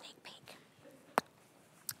a little sneak peek.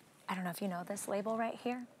 I don't know if you know this label right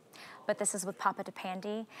here. but this is with Papa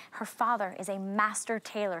DePandy. Her father is a master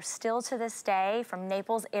tailor still to this day from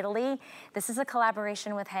Naples, Italy. This is a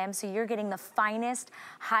collaboration with him, so you're getting the finest,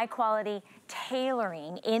 high quality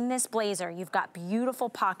tailoring in this blazer. You've got beautiful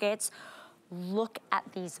pockets. Look at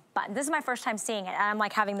these buttons. This is my first time seeing it, and I'm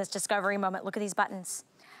like having this discovery moment. Look at these buttons.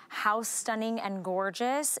 How stunning and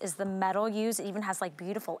gorgeous is the metal used. It even has like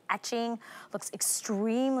beautiful etching. Looks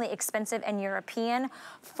extremely expensive and European.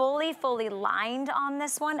 Fully lined on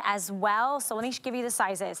this one as well. So let me give you the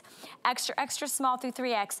sizes. Extra, extra small through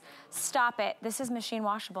 3X. Stop it. This is machine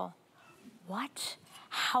washable. What?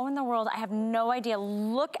 How in the world? I have no idea.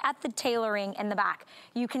 Look at the tailoring in the back.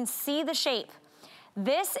 You can see the shape.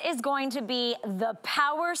 This is going to be the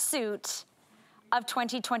power suit of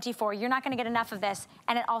 2024. You're not gonna get enough of this.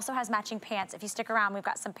 And it also has matching pants. If you stick around, we've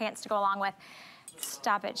got some pants to go along with.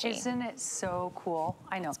 Stop it, G. Isn't it so cool?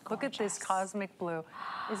 I know, look at this cosmic blue.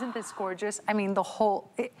 Isn't this gorgeous? I mean, the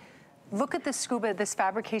whole, look at the scuba, this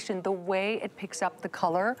fabrication, the way it picks up the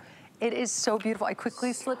color. It is so beautiful. I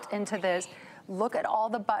quickly slipped into this. Look at all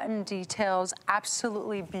the button details,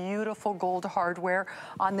 absolutely beautiful gold hardware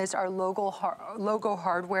on this, our logo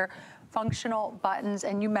hardware. Functional buttons,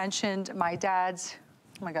 and you mentioned my dad's,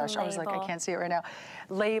 oh my gosh, I was like, I can't see it right now.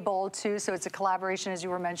 Label too, so it's a collaboration, as you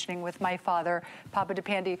were mentioning, with my father, Papa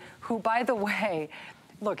DePandy, who, by the way,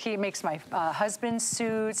 look, he makes my husband's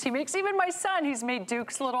suits. He makes even my son. He's made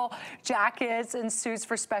Duke's little jackets and suits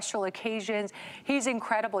for special occasions. He's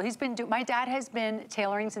incredible. He's been, my dad has been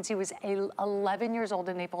tailoring since he was 11 years old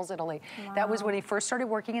in Naples, Italy. Wow. That was when he first started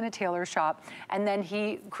working in a tailor shop. And then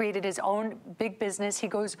he created his own big business. He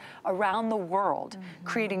goes around the world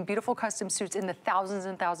creating beautiful custom suits in the thousands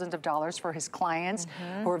and thousands of dollars for his clients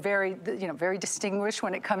who are very, very distinguished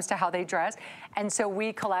when it comes to how they dress. And so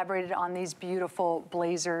we collaborated on these beautiful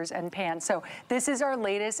blazers and pants. So this is our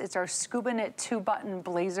latest. It's our scuba knit 2-button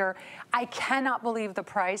blazer. I cannot believe the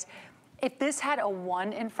price. If this had a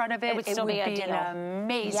 1 in front of it, it would be an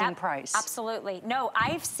amazing price. Absolutely. No,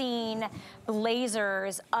 I've seen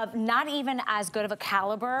blazers of not even as good of a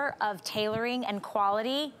caliber of tailoring and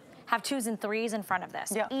quality have 2s and 3s in front of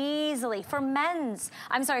this. Yeah. Easily. For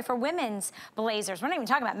women's blazers. We're not even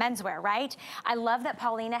talking about menswear, right? I love that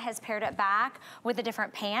Paulina has paired it back with a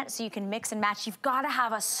different pant so you can mix and match. You've got to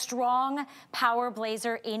have a strong power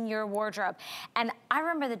blazer in your wardrobe. And I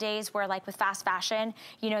remember the days where, like with fast fashion,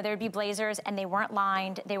 there'd be blazers and they weren't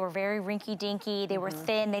lined. They were very rinky-dinky. They were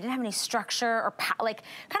thin. They didn't have any structure or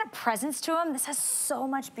kind of presence to them. This has so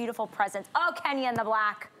much beautiful presence. Oh, Kenya in the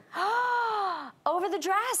black. Over the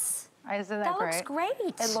dress. Isn't that great? That looks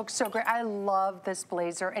great. It looks so great. I love this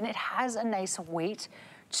blazer, and it has a nice weight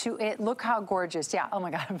to it. Look how gorgeous. Yeah, oh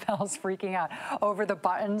my God, Belle's freaking out over the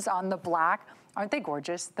buttons on the black. Aren't they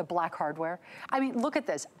gorgeous? The black hardware. I mean, look at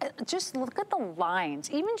this. Just look at the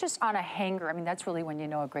lines, even just on a hanger. I mean, that's really when you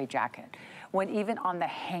know a great jacket. When even on the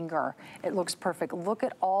hanger, it looks perfect. Look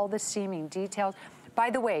at all the seaming details. By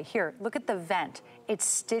the way, here, look at the vent. It's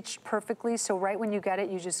stitched perfectly, so right when you get it,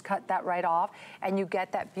 you just cut that right off, and you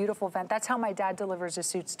get that beautiful vent. That's how my dad delivers his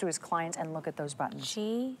suits to his clients, and look at those buttons.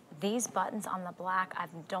 Gee, these buttons on the black, I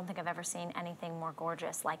don't think I've ever seen anything more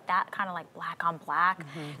gorgeous. Like that, kind of like black on black.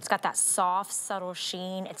 It's got that soft, subtle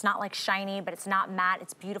sheen. It's not like shiny, but it's not matte.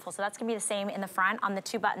 It's beautiful. So that's gonna be the same in the front on the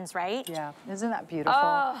 2 buttons, right? Yeah, isn't that beautiful?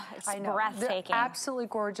 Oh, it's breathtaking. They're absolutely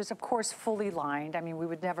gorgeous. Of course, fully lined. I mean, we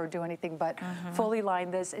would never do anything but fully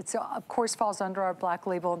line this. It's of course falls under our black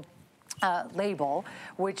label,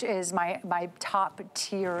 which is my top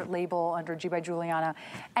tier label under G by Giuliana,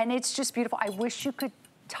 and it's just beautiful. I wish you could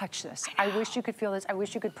touch this. I wish you could feel this. I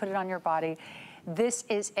wish you could put it on your body. This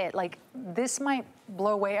is it. Like, this might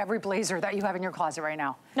blow away every blazer that you have in your closet right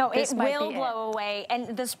now. No, it will blow away.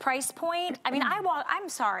 And this price point, I mean, I'm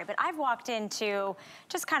sorry, but I've walked into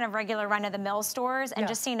just kind of regular run-of-the-mill stores and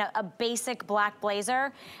just seen a basic black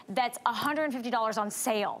blazer that's $150 on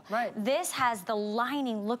sale. Right. This has the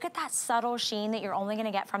lining. Look at that subtle sheen that you're only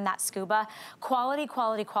gonna get from that scuba. Quality,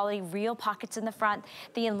 quality, quality, real pockets in the front.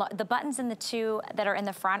 The buttons in the 2 that are in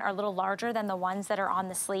the front are a little larger than the ones that are on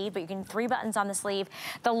the sleeve, but you can 3 buttons on the sleeve.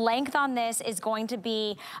 The length on this is going to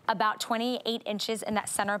be about 28 inches in that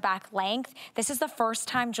center back length. This is the first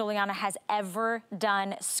time Giuliana has ever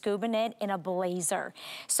done scuba knit in a blazer.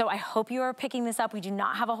 So I hope you are picking this up. We do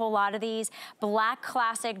not have a whole lot of these. Black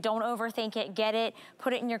classic, don't overthink it, get it,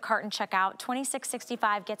 put it in your cart and check out.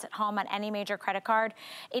 $26.65 gets it home on any major credit card.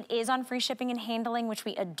 It is on free shipping and handling, which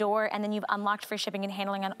we adore, and then you've unlocked free shipping and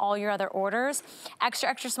handling on all your other orders. Extra,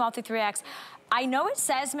 extra small through 3X. I know it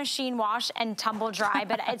says machine wash and tumble dry,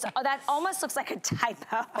 but that almost looks like a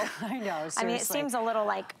typo. I know, seriously. I mean, it seems a little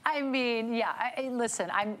like... I mean, yeah, listen,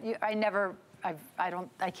 I never I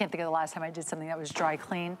can't think of the last time I did something that was dry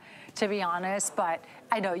clean, to be honest, but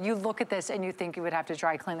I know you look at this and you think you would have to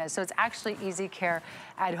dry clean this. So it's actually easy care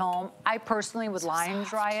at home. I personally would line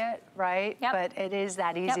dry it, right? Yep. But it is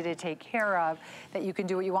that easy to take care of that you can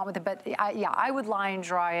do what you want with it. But yeah, I would line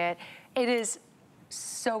dry it. It is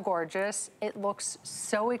so gorgeous. It looks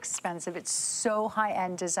so expensive. It's so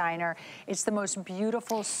high-end designer. It's the most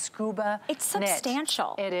beautiful scuba It's knit.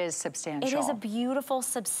 substantial. It is substantial. It is a beautiful,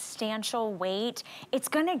 substantial weight. It's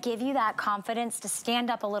gonna give you that confidence to stand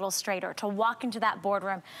up a little straighter, to walk into that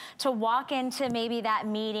boardroom, to walk into maybe that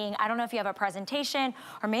meeting. I don't know if you have a presentation,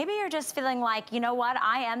 or maybe you're just feeling like, you know what,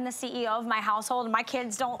 I am the CEO of my household and my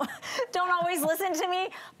kids don't always listen to me.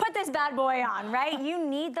 Put this bad boy on, right? You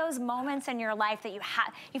need those moments in your life that you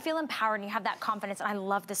feel empowered and you have that confidence. And I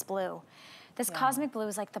love this blue. This cosmic blue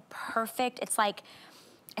is like the perfect, it's like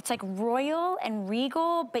royal and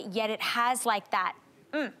regal, but yet it has like that,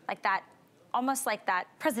 almost like that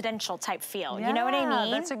presidential type feel. You know what I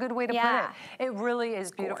mean? That's a good way to put it. It really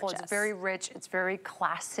is beautiful. Gorgeous. It's very rich. It's very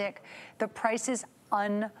classic. The price is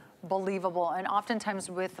unbelievable. And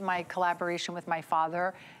oftentimes with my collaboration with my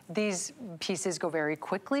father, these pieces go very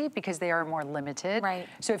quickly because they are more limited. Right.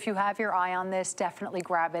 So if you have your eye on this, definitely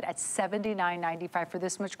grab it at $79.95 for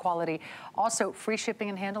this much quality. Also, free shipping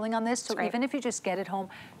and handling on this. So even if you just get it home,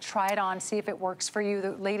 try it on, see if it works for you.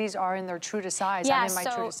 The ladies are in their true to size. Yeah, I'm in my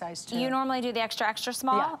true to size too. You normally do the extra, extra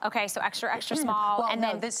small? Yeah. Okay, so extra, extra small. Well, and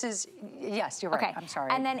no, then this is, yes, you're right. Okay. I'm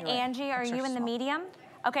sorry. And then You're right. Angie, are Extra you in the small. medium?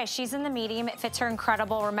 Okay, she's in the medium. It fits her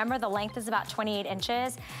incredible. Remember, the length is about 28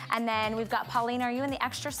 inches. And then we've got Paulina. Are you in the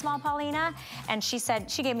extra small, Paulina? And she said,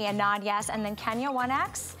 she gave me a nod, yes. And then Kenya,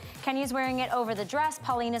 1X. Kenya's wearing it over the dress.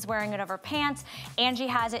 Paulina's wearing it over pants. Angie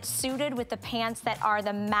has it suited with the pants that are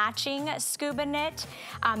the matching scuba knit.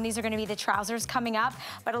 These are gonna be the trousers coming up.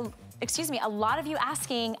 But excuse me, a lot of you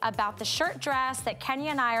asking about the shirt dress that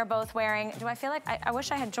Kenya and I are both wearing. Do I feel like, I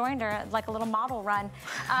wish I had joined her, like a little model run.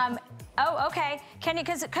 Oh, okay, Kenya,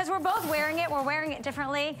 because we're both wearing it, we're wearing it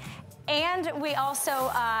differently. And we also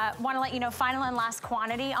want to let you know final and last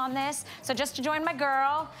quantity on this. So just to join my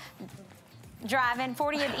girl, driving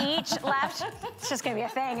 40 of each left. It's just gonna be a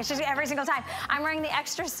thing. It's just every single time. I'm wearing the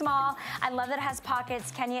extra small. I love that it has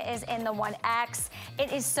pockets. Kenya is in the 1X.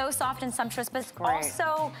 It is so soft and sumptuous, but it's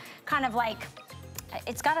also kind of like,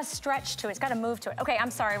 it's got a stretch to it. It's got a move to it. Okay,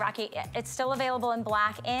 I'm sorry, Rocky. It's still available in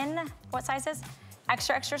black in, what sizes?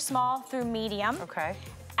 Extra, extra small through medium. Okay.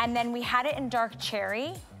 And then we had it in dark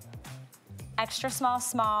cherry, extra small,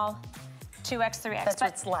 small, 2X, 3X. That's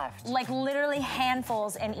what's left. Like literally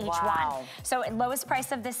handfuls in each one. So lowest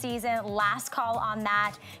price of the season, last call on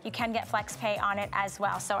that. You can get flex pay on it as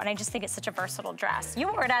well. So, and I just think it's such a versatile dress. You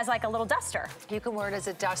wore it as like a little duster. You can wear it as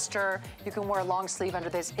a duster. You can wear a long sleeve under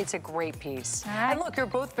this. It's a great piece. All right. And look, you're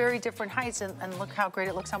both very different heights and look how great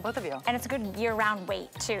it looks on both of you. And it's a good year-round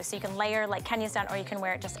weight too. So you can layer like Kenya's done, or you can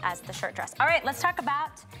wear it just as the shirt dress. All right, let's talk about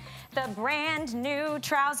the brand new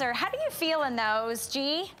trouser. How do you feel in those,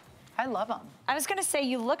 G? I love them. I was gonna say,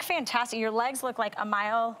 you look fantastic. Your legs look like a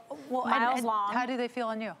miles long. How do they feel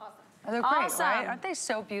on you? Awesome. They're great, Awesome. right? Aren't they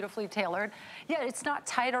so beautifully tailored? Yeah, it's not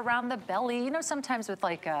tight around the belly. You know, sometimes with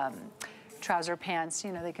like trouser pants,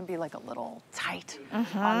 you know, they can be like a little tight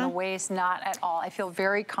on the waist. Not at all. I feel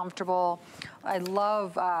very comfortable. I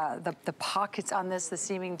love the pockets on this, the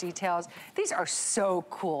seaming details. These are so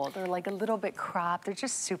cool. They're like a little bit cropped. They're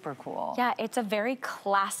just super cool. Yeah, it's a very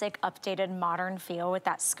classic, updated, modern feel with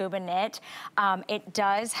that scuba knit. It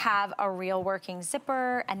does have a real working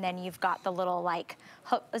zipper, and then you've got the little like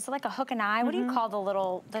hook. Is it like a hook and eye? What do you call the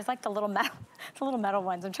little? There's like the little metal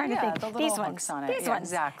ones. I'm trying to think. The little These hooks ones. on it. These Yeah, ones.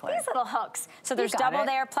 exactly. These little hooks. So there's got double it.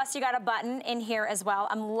 there. Plus you got a button in here as well.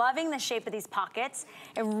 I'm loving the shape of these pockets.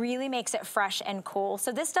 It really makes it fresh and cool.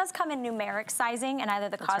 So this does come in numeric sizing in either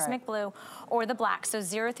the cosmic blue or the black. So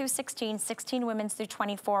 0 through 16, 16 women's through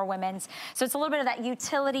 24 women's. So it's a little bit of that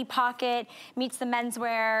utility pocket meets the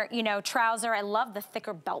menswear, you know, trouser. I love the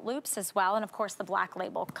thicker belt loops as well. And of course the black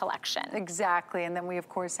label collection. Exactly, and then we of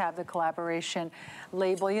course have the collaboration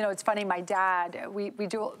label. You know, it's funny, my dad, we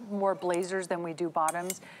do more blazers than we do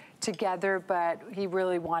bottoms together, but he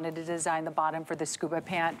really wanted to design the bottom for the scuba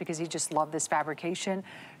pant because he just loved this fabrication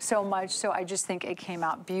so much. So I just think it came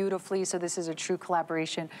out beautifully. So this is a true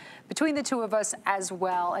collaboration between the two of us as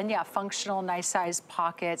well. And yeah, functional, nice sized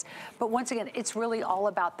pockets. But once again, it's really all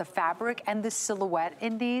about the fabric and the silhouette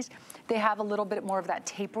in these. They have a little bit more of that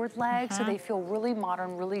tapered leg, so they feel really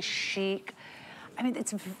modern, really chic. I mean,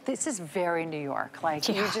 this is very New York. Like,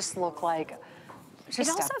 you just look like... It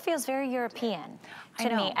also feels very European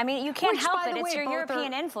to me. I mean, you can't help it. It's your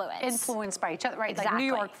European influence. Influenced by each other, right? Exactly. Like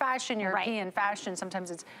New York fashion, European fashion.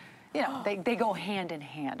 Sometimes you know, they go hand in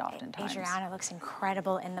hand oftentimes. Adriana looks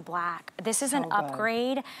incredible in the black. This is an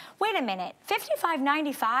upgrade. Wait a minute,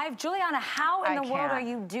 $55.95? Juliana, how in the world are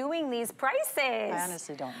you doing these prices? I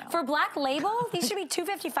honestly don't know. For Black Label, these should be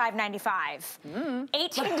 $255.95.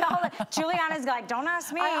 $18. Juliana's like, don't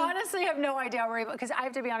ask me. I honestly have no idea where, because I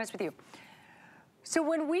have to be honest with you. So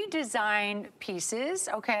when we design pieces,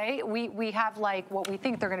 okay, we have like what we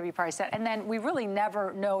think they're gonna be priced at, and then we really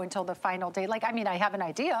never know until the final day. Like, I mean, I have an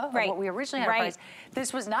idea of what we originally had priced.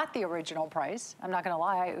 This was not the original price. I'm not gonna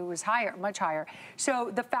lie, it was higher, much higher.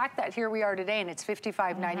 So the fact that here we are today and it's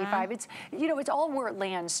 $55.95, it's, you know, it's all where it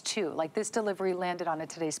lands too. Like this delivery landed on a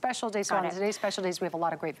Today's Special Day, so on Today's Special Days we have a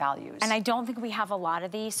lot of great values. And I don't think we have a lot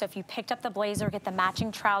of these, so if you picked up the blazer, get the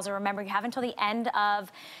matching trouser, remember you have until the end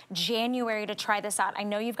of January to try this out. I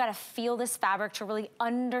know you've got to feel this fabric to really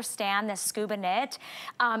understand this scuba knit.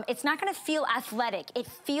 It's not going to feel athletic. It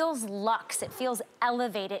feels luxe. It feels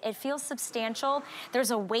elevated. It feels substantial.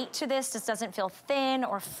 There's a weight to this. This doesn't feel thin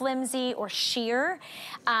or flimsy or sheer.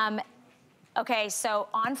 Okay, so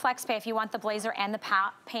on FlexPay, if you want the blazer and the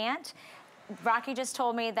pant, Rocky just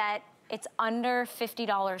told me that it's under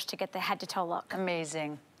 $50 to get the head-to-toe look.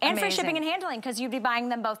 Amazing. And free shipping and handling, because you'd be buying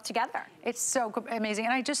them both together. It's so amazing,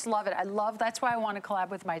 and I just love it. That's why I want to collab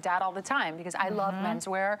with my dad all the time, because I love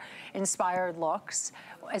menswear inspired looks,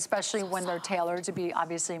 especially when they're tailored to be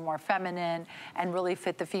obviously more feminine and really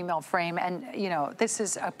fit the female frame. And you know, this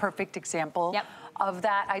is a perfect example of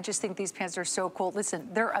that. I just think these pants are so cool. Listen,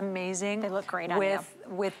 they're amazing. They look great on you.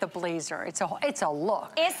 With the blazer. It's a look. It's a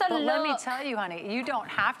look. But let me tell you, honey, you don't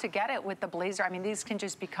have to get it with the blazer. I mean, these can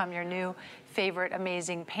just become your new favorite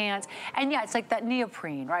amazing pants. And yeah, it's like that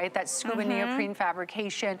neoprene, right? That scuba neoprene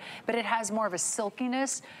fabrication, but it has more of a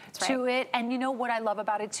silkiness to it. And you know what I love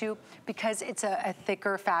about it too? Because it's a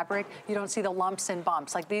thicker fabric, you don't see the lumps and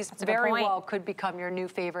bumps. Like these very well could become your new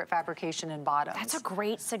favorite fabrication in bottoms. That's a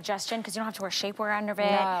great suggestion, because you don't have to wear shapewear under it.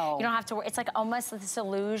 No. You don't have to wear, it's like almost this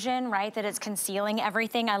illusion, right? That it's concealing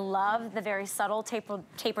everything. I love the very subtle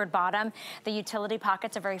tapered bottom. The utility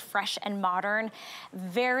pockets are very fresh and modern.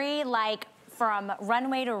 Very like, from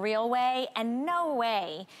runway to real way, and no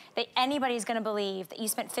way that anybody's gonna believe that you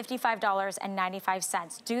spent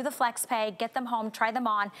 $55.95. Do the flex pay, get them home, try them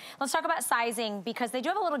on. Let's talk about sizing, because they do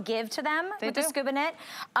have a little give to them with the scuba knit.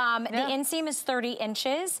 The inseam is 30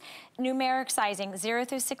 inches. Numeric sizing, 0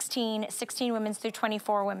 through 16, 16 women's through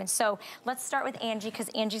 24 women. So let's start with Angie, because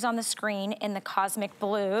Angie's on the screen in the cosmic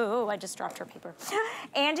blue. I just dropped her paper.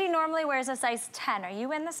 Angie normally wears a size 10. Are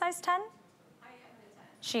you in the size 10? I am in the 10.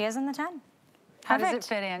 She is in the 10. How does it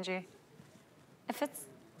fit, Angie? If it's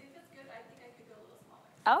good, I think I could go a little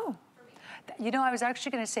smaller. Oh. You know, I was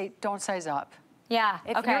actually going to say, don't size up. Yeah,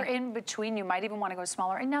 If you're in between, you might even want to go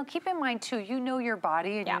smaller. And now keep in mind too, you know your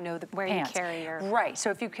body and you know the where pants. You carry your right. So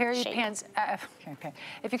if you carry pants,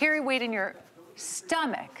 if you carry weight in your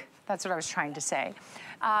stomach, that's what I was trying to say,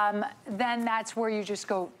 then that's where you just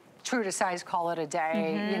go true to size, call it a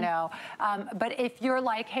day, you know. But if you're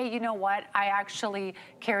like, hey, you know what? I actually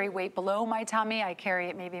carry weight below my tummy. I carry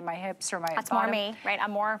it maybe in my hips or my That's bottom. more me, right?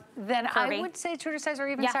 I'm more Then curvy. I would say true to size or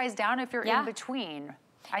even size down if you're in between.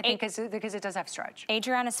 I think because it does have stretch.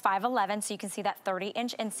 Adriana's 5'11", so you can see that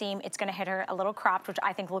 30-inch inseam. It's gonna hit her a little cropped, which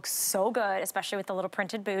I think looks so good, especially with the little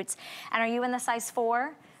printed boots. And are you in the size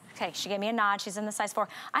 4? Okay, she gave me a nod. She's in the size 4.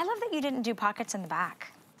 I love that you didn't do pockets in the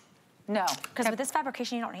back. No. Because with this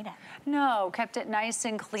fabrication, you don't need it. No, kept it nice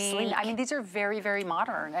and clean. Sleek. I mean, these are very, very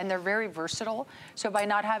modern, and they're very versatile. So by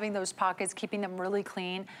not having those pockets, keeping them really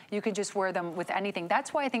clean, you can just wear them with anything.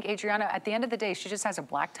 That's why I think Adriana, at the end of the day, she just has a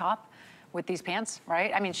black top with these pants,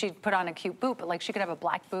 right? I mean, she'd put on a cute boot, but like she could have a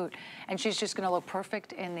black boot and she's just gonna look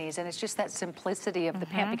perfect in these. And it's just that simplicity of the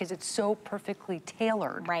pant because it's so perfectly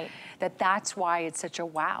tailored. Right. That's why it's such a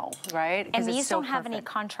wow, right? And these don't have any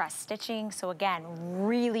contrast stitching. So again,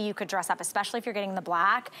 really you could dress up, especially if you're getting the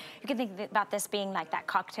black. You can think about this being like that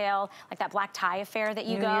cocktail, like that black tie affair that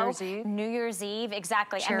you go. New Year's Eve. New Year's Eve,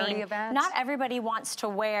 exactly. Charity events. Not everybody wants to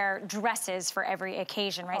wear dresses for every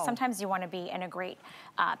occasion, right? Sometimes you want to be in a great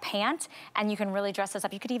pant, and you can really dress this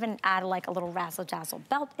up. You could even add like a little razzle-dazzle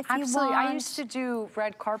belt if you want. Absolutely. I used to do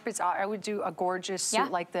red carpets. I would do a gorgeous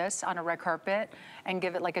suit like this on a red carpet and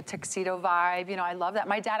give it like a tuxedo vibe. You know, I love that.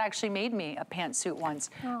 My dad actually made me a pantsuit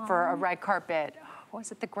once for a red carpet. What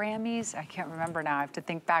was it, the Grammys? I can't remember now. I have to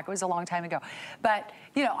think back. It was a long time ago. But,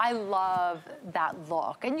 you know, I love that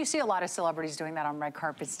look. And you see a lot of celebrities doing that on red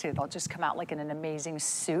carpets, too. They'll just come out like in an amazing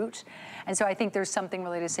suit. And so I think there's something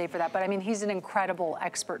really to say for that. But, I mean, he's an incredible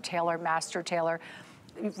expert tailor, master tailor.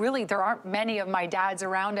 Really, there aren't many of my dads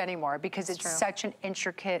around anymore because it's such an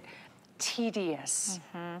intricate, tedious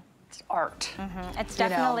It's art. It's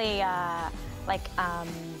definitely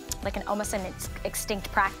like almost an extinct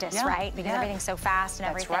practice, right? Because everything's so fast and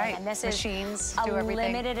everything. Right. And this Machines is do a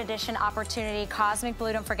everything. limited edition opportunity. Cosmic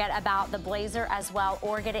Blue, don't forget about the blazer as well,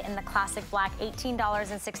 or get it in the classic black.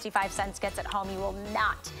 $18.65 gets it home. You will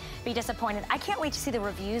not be disappointed. I can't wait to see the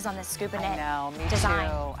reviews on this Scoop and Knit design.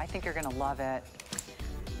 Too. I think you're gonna love it.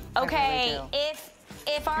 Okay,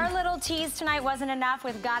 if our little tease tonight wasn't enough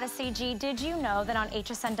with Gotta See G, did you know that on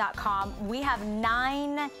hsn.com we have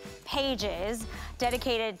 9 pages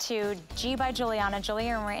dedicated to G by Giuliana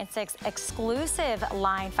Rancic's exclusive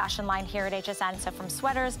fashion line here at HSN. So from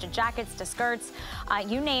sweaters to jackets to skirts,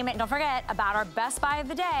 you name it. And don't forget about our best buy of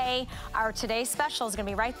the day. Our today's special is gonna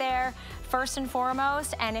be right there first and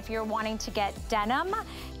foremost. And if you're wanting to get denim,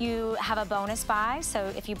 you have a bonus buy. So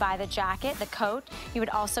if you buy the jacket, the coat, you would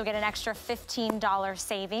also get an extra $15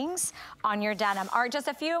 savings on your denim. All right, just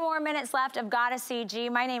a few more minutes left of Gotta See G.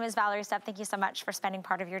 My name is Valerie Stepp. Thank you so much for spending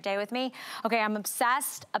part of your day with me. Okay, I'm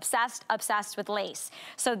obsessed with lace.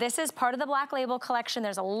 So this is part of the Black Label collection.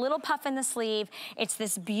 There's a little puff in the sleeve. It's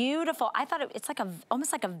this beautiful, I thought it's like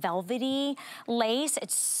almost like a velvety lace.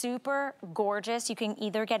 It's super gorgeous. You can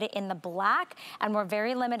either get it in the black, and we're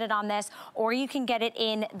very limited on this, or you can get it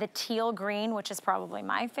in the teal green, which is probably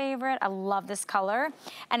my favorite. I love this color.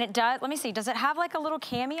 And it does, let me see, does it have like a little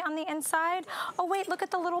cami on the inside? Oh wait, look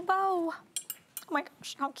at the little bow. Oh my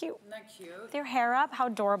gosh, how cute. Isn't that cute? With your hair up, how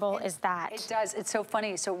adorable is that? It does, it's so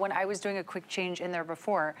funny. So when I was doing a quick change in there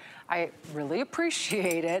before, I really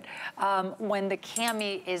appreciate it when the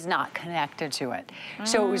cami is not connected to it.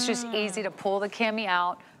 So it was just easy to pull the cami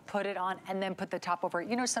out, put it on, and then put the top over it.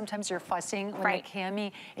 You know, sometimes you're fussing when the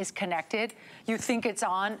cami is connected. You think it's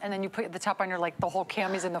on, and then you put the top on, you're like, the whole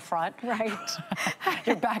cami's in the front. Right.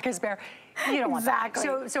 Your back is bare. You don't want that.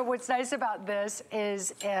 So what's nice about this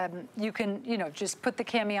is you can, you know, just put the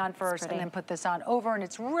cami on first and then put this on over, and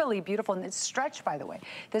it's really beautiful. And it's stretched, by the way.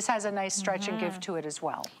 This has a nice stretch and give to it as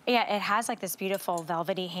well. Yeah, it has like this beautiful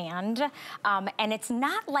velvety hand. And it's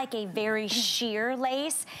not like a very sheer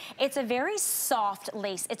lace. It's a very soft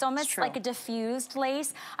lace. It's almost like a diffused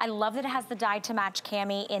lace. I love that it has the dyed to match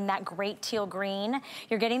cami in that great teal green.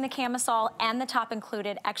 You're getting the camisole and the top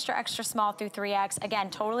included, extra, extra small through 3X. Again,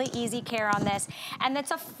 totally easy care on this. And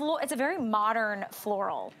it's a very modern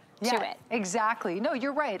floral to it. Exactly. No,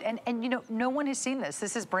 you're right. And you know, no one has seen this.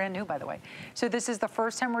 This is brand new, by the way. So this is the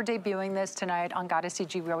first time we're debuting this tonight on Gotta See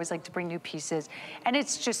G. We always like to bring new pieces. And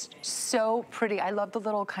it's just so pretty. I love the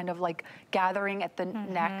little kind of like gathering at the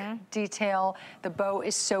neck detail. The bow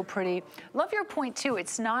is so pretty. Love your point too.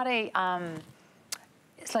 It's not a,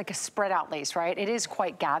 it's like a spread out lace, right? It is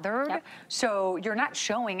quite gathered. So you're not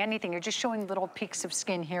showing anything. You're just showing little peaks of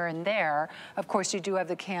skin here and there. Of course, you do have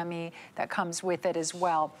the cami that comes with it as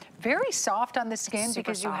well. Very soft on the skin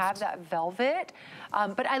because you have that velvet.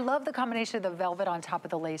 But I love the combination of the velvet on top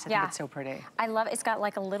of the lace. I think it's so pretty. I love it. It's got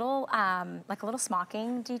like a little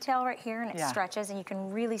smocking detail right here, and it stretches, and you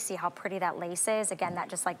can really see how pretty that lace is. Again, that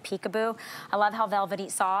just like peekaboo. I love how velvety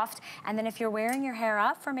soft. And then if you're wearing your hair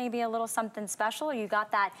up for maybe a little something special, you got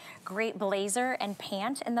that great blazer and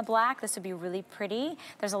pant in the black. This would be really pretty.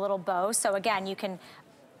 There's a little bow. So again, you can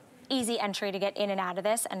easy entry to get in and out of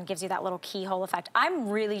this, and gives you that little keyhole effect. I'm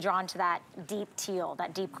really drawn to that deep teal,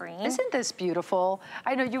 that deep green. Isn't this beautiful?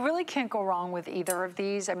 I know you really can't go wrong with either of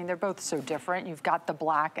these. I mean, they're both so different. You've got the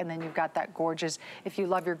black, and then you've got that gorgeous, if you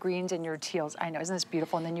love your greens and your teals, I know, isn't this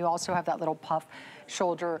beautiful? And then you also have that little puff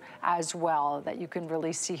shoulder as well that you can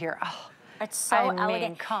really see here. Oh. It's so elegant.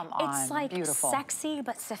 Mean, come on, it's like beautiful. Sexy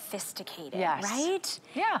but sophisticated, yes. right?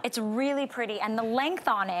 Yeah. It's really pretty. And the length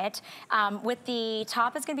on it, with the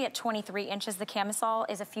top is gonna be at 23 inches. The camisole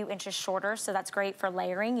is a few inches shorter, so that's great for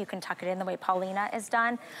layering. You can tuck it in the way Paulina is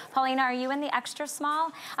done. Paulina, are you in the extra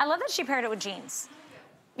small? I love that she paired it with jeans.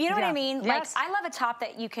 You know what I mean? Yes. Like, I love a top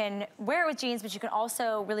that you can wear it with jeans, but you can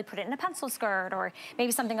also really put it in a pencil skirt or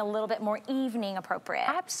maybe something a little bit more evening appropriate.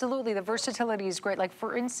 Absolutely, the versatility is great. Like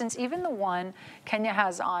for instance, even the one Kenya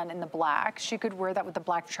has on in the black, she could wear that with the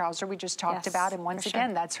black trouser we just talked about. And once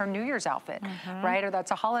again, that's her New Year's outfit, right? Or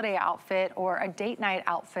that's a holiday outfit or a date night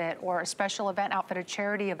outfit or a special event outfit, a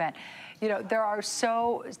charity event. You know, there are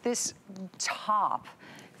this top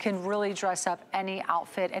can really dress up any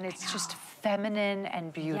outfit, and it's just feminine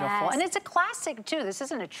and beautiful. Yes. And it's a classic too. This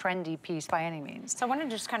isn't a trendy piece by any means. So I wanted to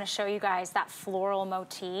just kind of show you guys that floral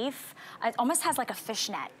motif. It almost has like a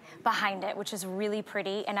fishnet behind it, which is really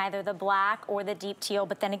pretty in either the black or the deep teal.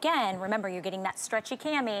 But then again, remember, you're getting that stretchy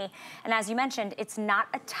cami. And as you mentioned, it's not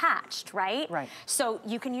attached, right? Right. So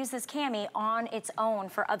you can use this cami on its own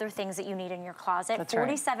for other things that you need in your closet. That's right.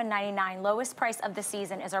 $47.99, lowest price of the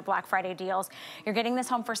season is our Black Friday deals. You're getting this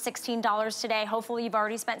home for $16 today. Hopefully you've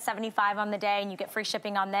already spent $75 on the day and you get free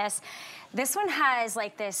shipping on this. This one has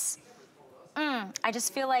like this, I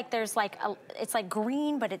just feel like there's like, it's like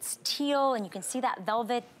green, but it's teal, and you can see that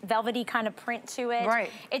velvety kind of print to it. Right.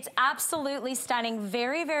 It's absolutely stunning,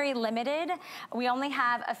 very, very limited. We only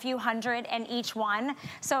have a few hundred in each one.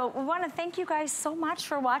 So we want to thank you guys so much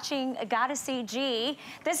for watching Gotta See G.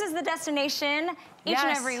 This is the destination each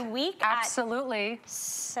and every week. Absolutely.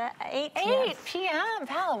 At 8 p.m.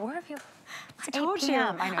 Val, where have you? I told you,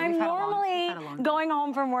 I'm normally going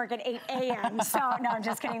home from work at 8 a.m. So, no, I'm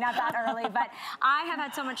just kidding, not that early. But I have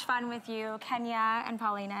had so much fun with you, Kenya and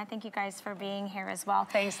Paulina. Thank you guys for being here as well.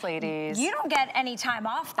 Thanks, ladies. You don't get any time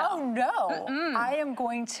off, though. Oh, no. I am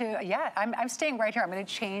going to, I'm staying right here. I'm going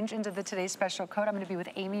to change into the Today's Special coat. I'm going to be with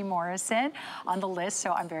Amy Morrison on the list,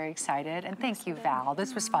 so I'm very excited. And thank you, Val.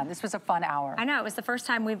 This was fun. This was a fun hour. I know. It was the first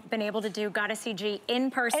time we've been able to do Gotta See G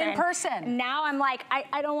in person. In person. Now I'm like,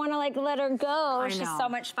 I don't want to, like, let her go. She's so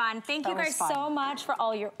much fun. Thank you guys so much for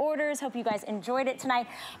all your orders. Hope you guys enjoyed it tonight.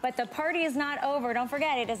 But the party is not over. Don't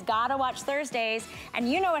forget, it is Gotta Watch Thursdays.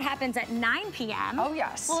 And you know what happens at 9 p.m. Oh,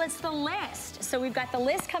 yes. Well, it's the list. So we've got the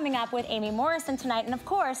list coming up with Amy Morrison tonight. And of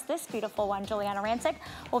course, this beautiful one, Giuliana Rancic,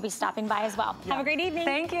 will be stopping by as well. Have a great evening.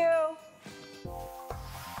 Thank you.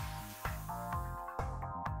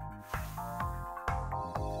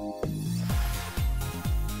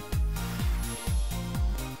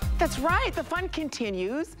 That's right, the fun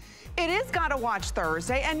continues. It is Gotta Watch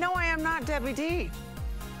Thursday, and no, I am not Debbie D.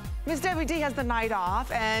 Miss Debbie D has the night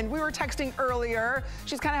off, and we were texting earlier.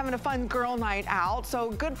 She's kind of having a fun girl night out,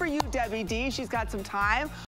 so good for you, Debbie D. She's got some time.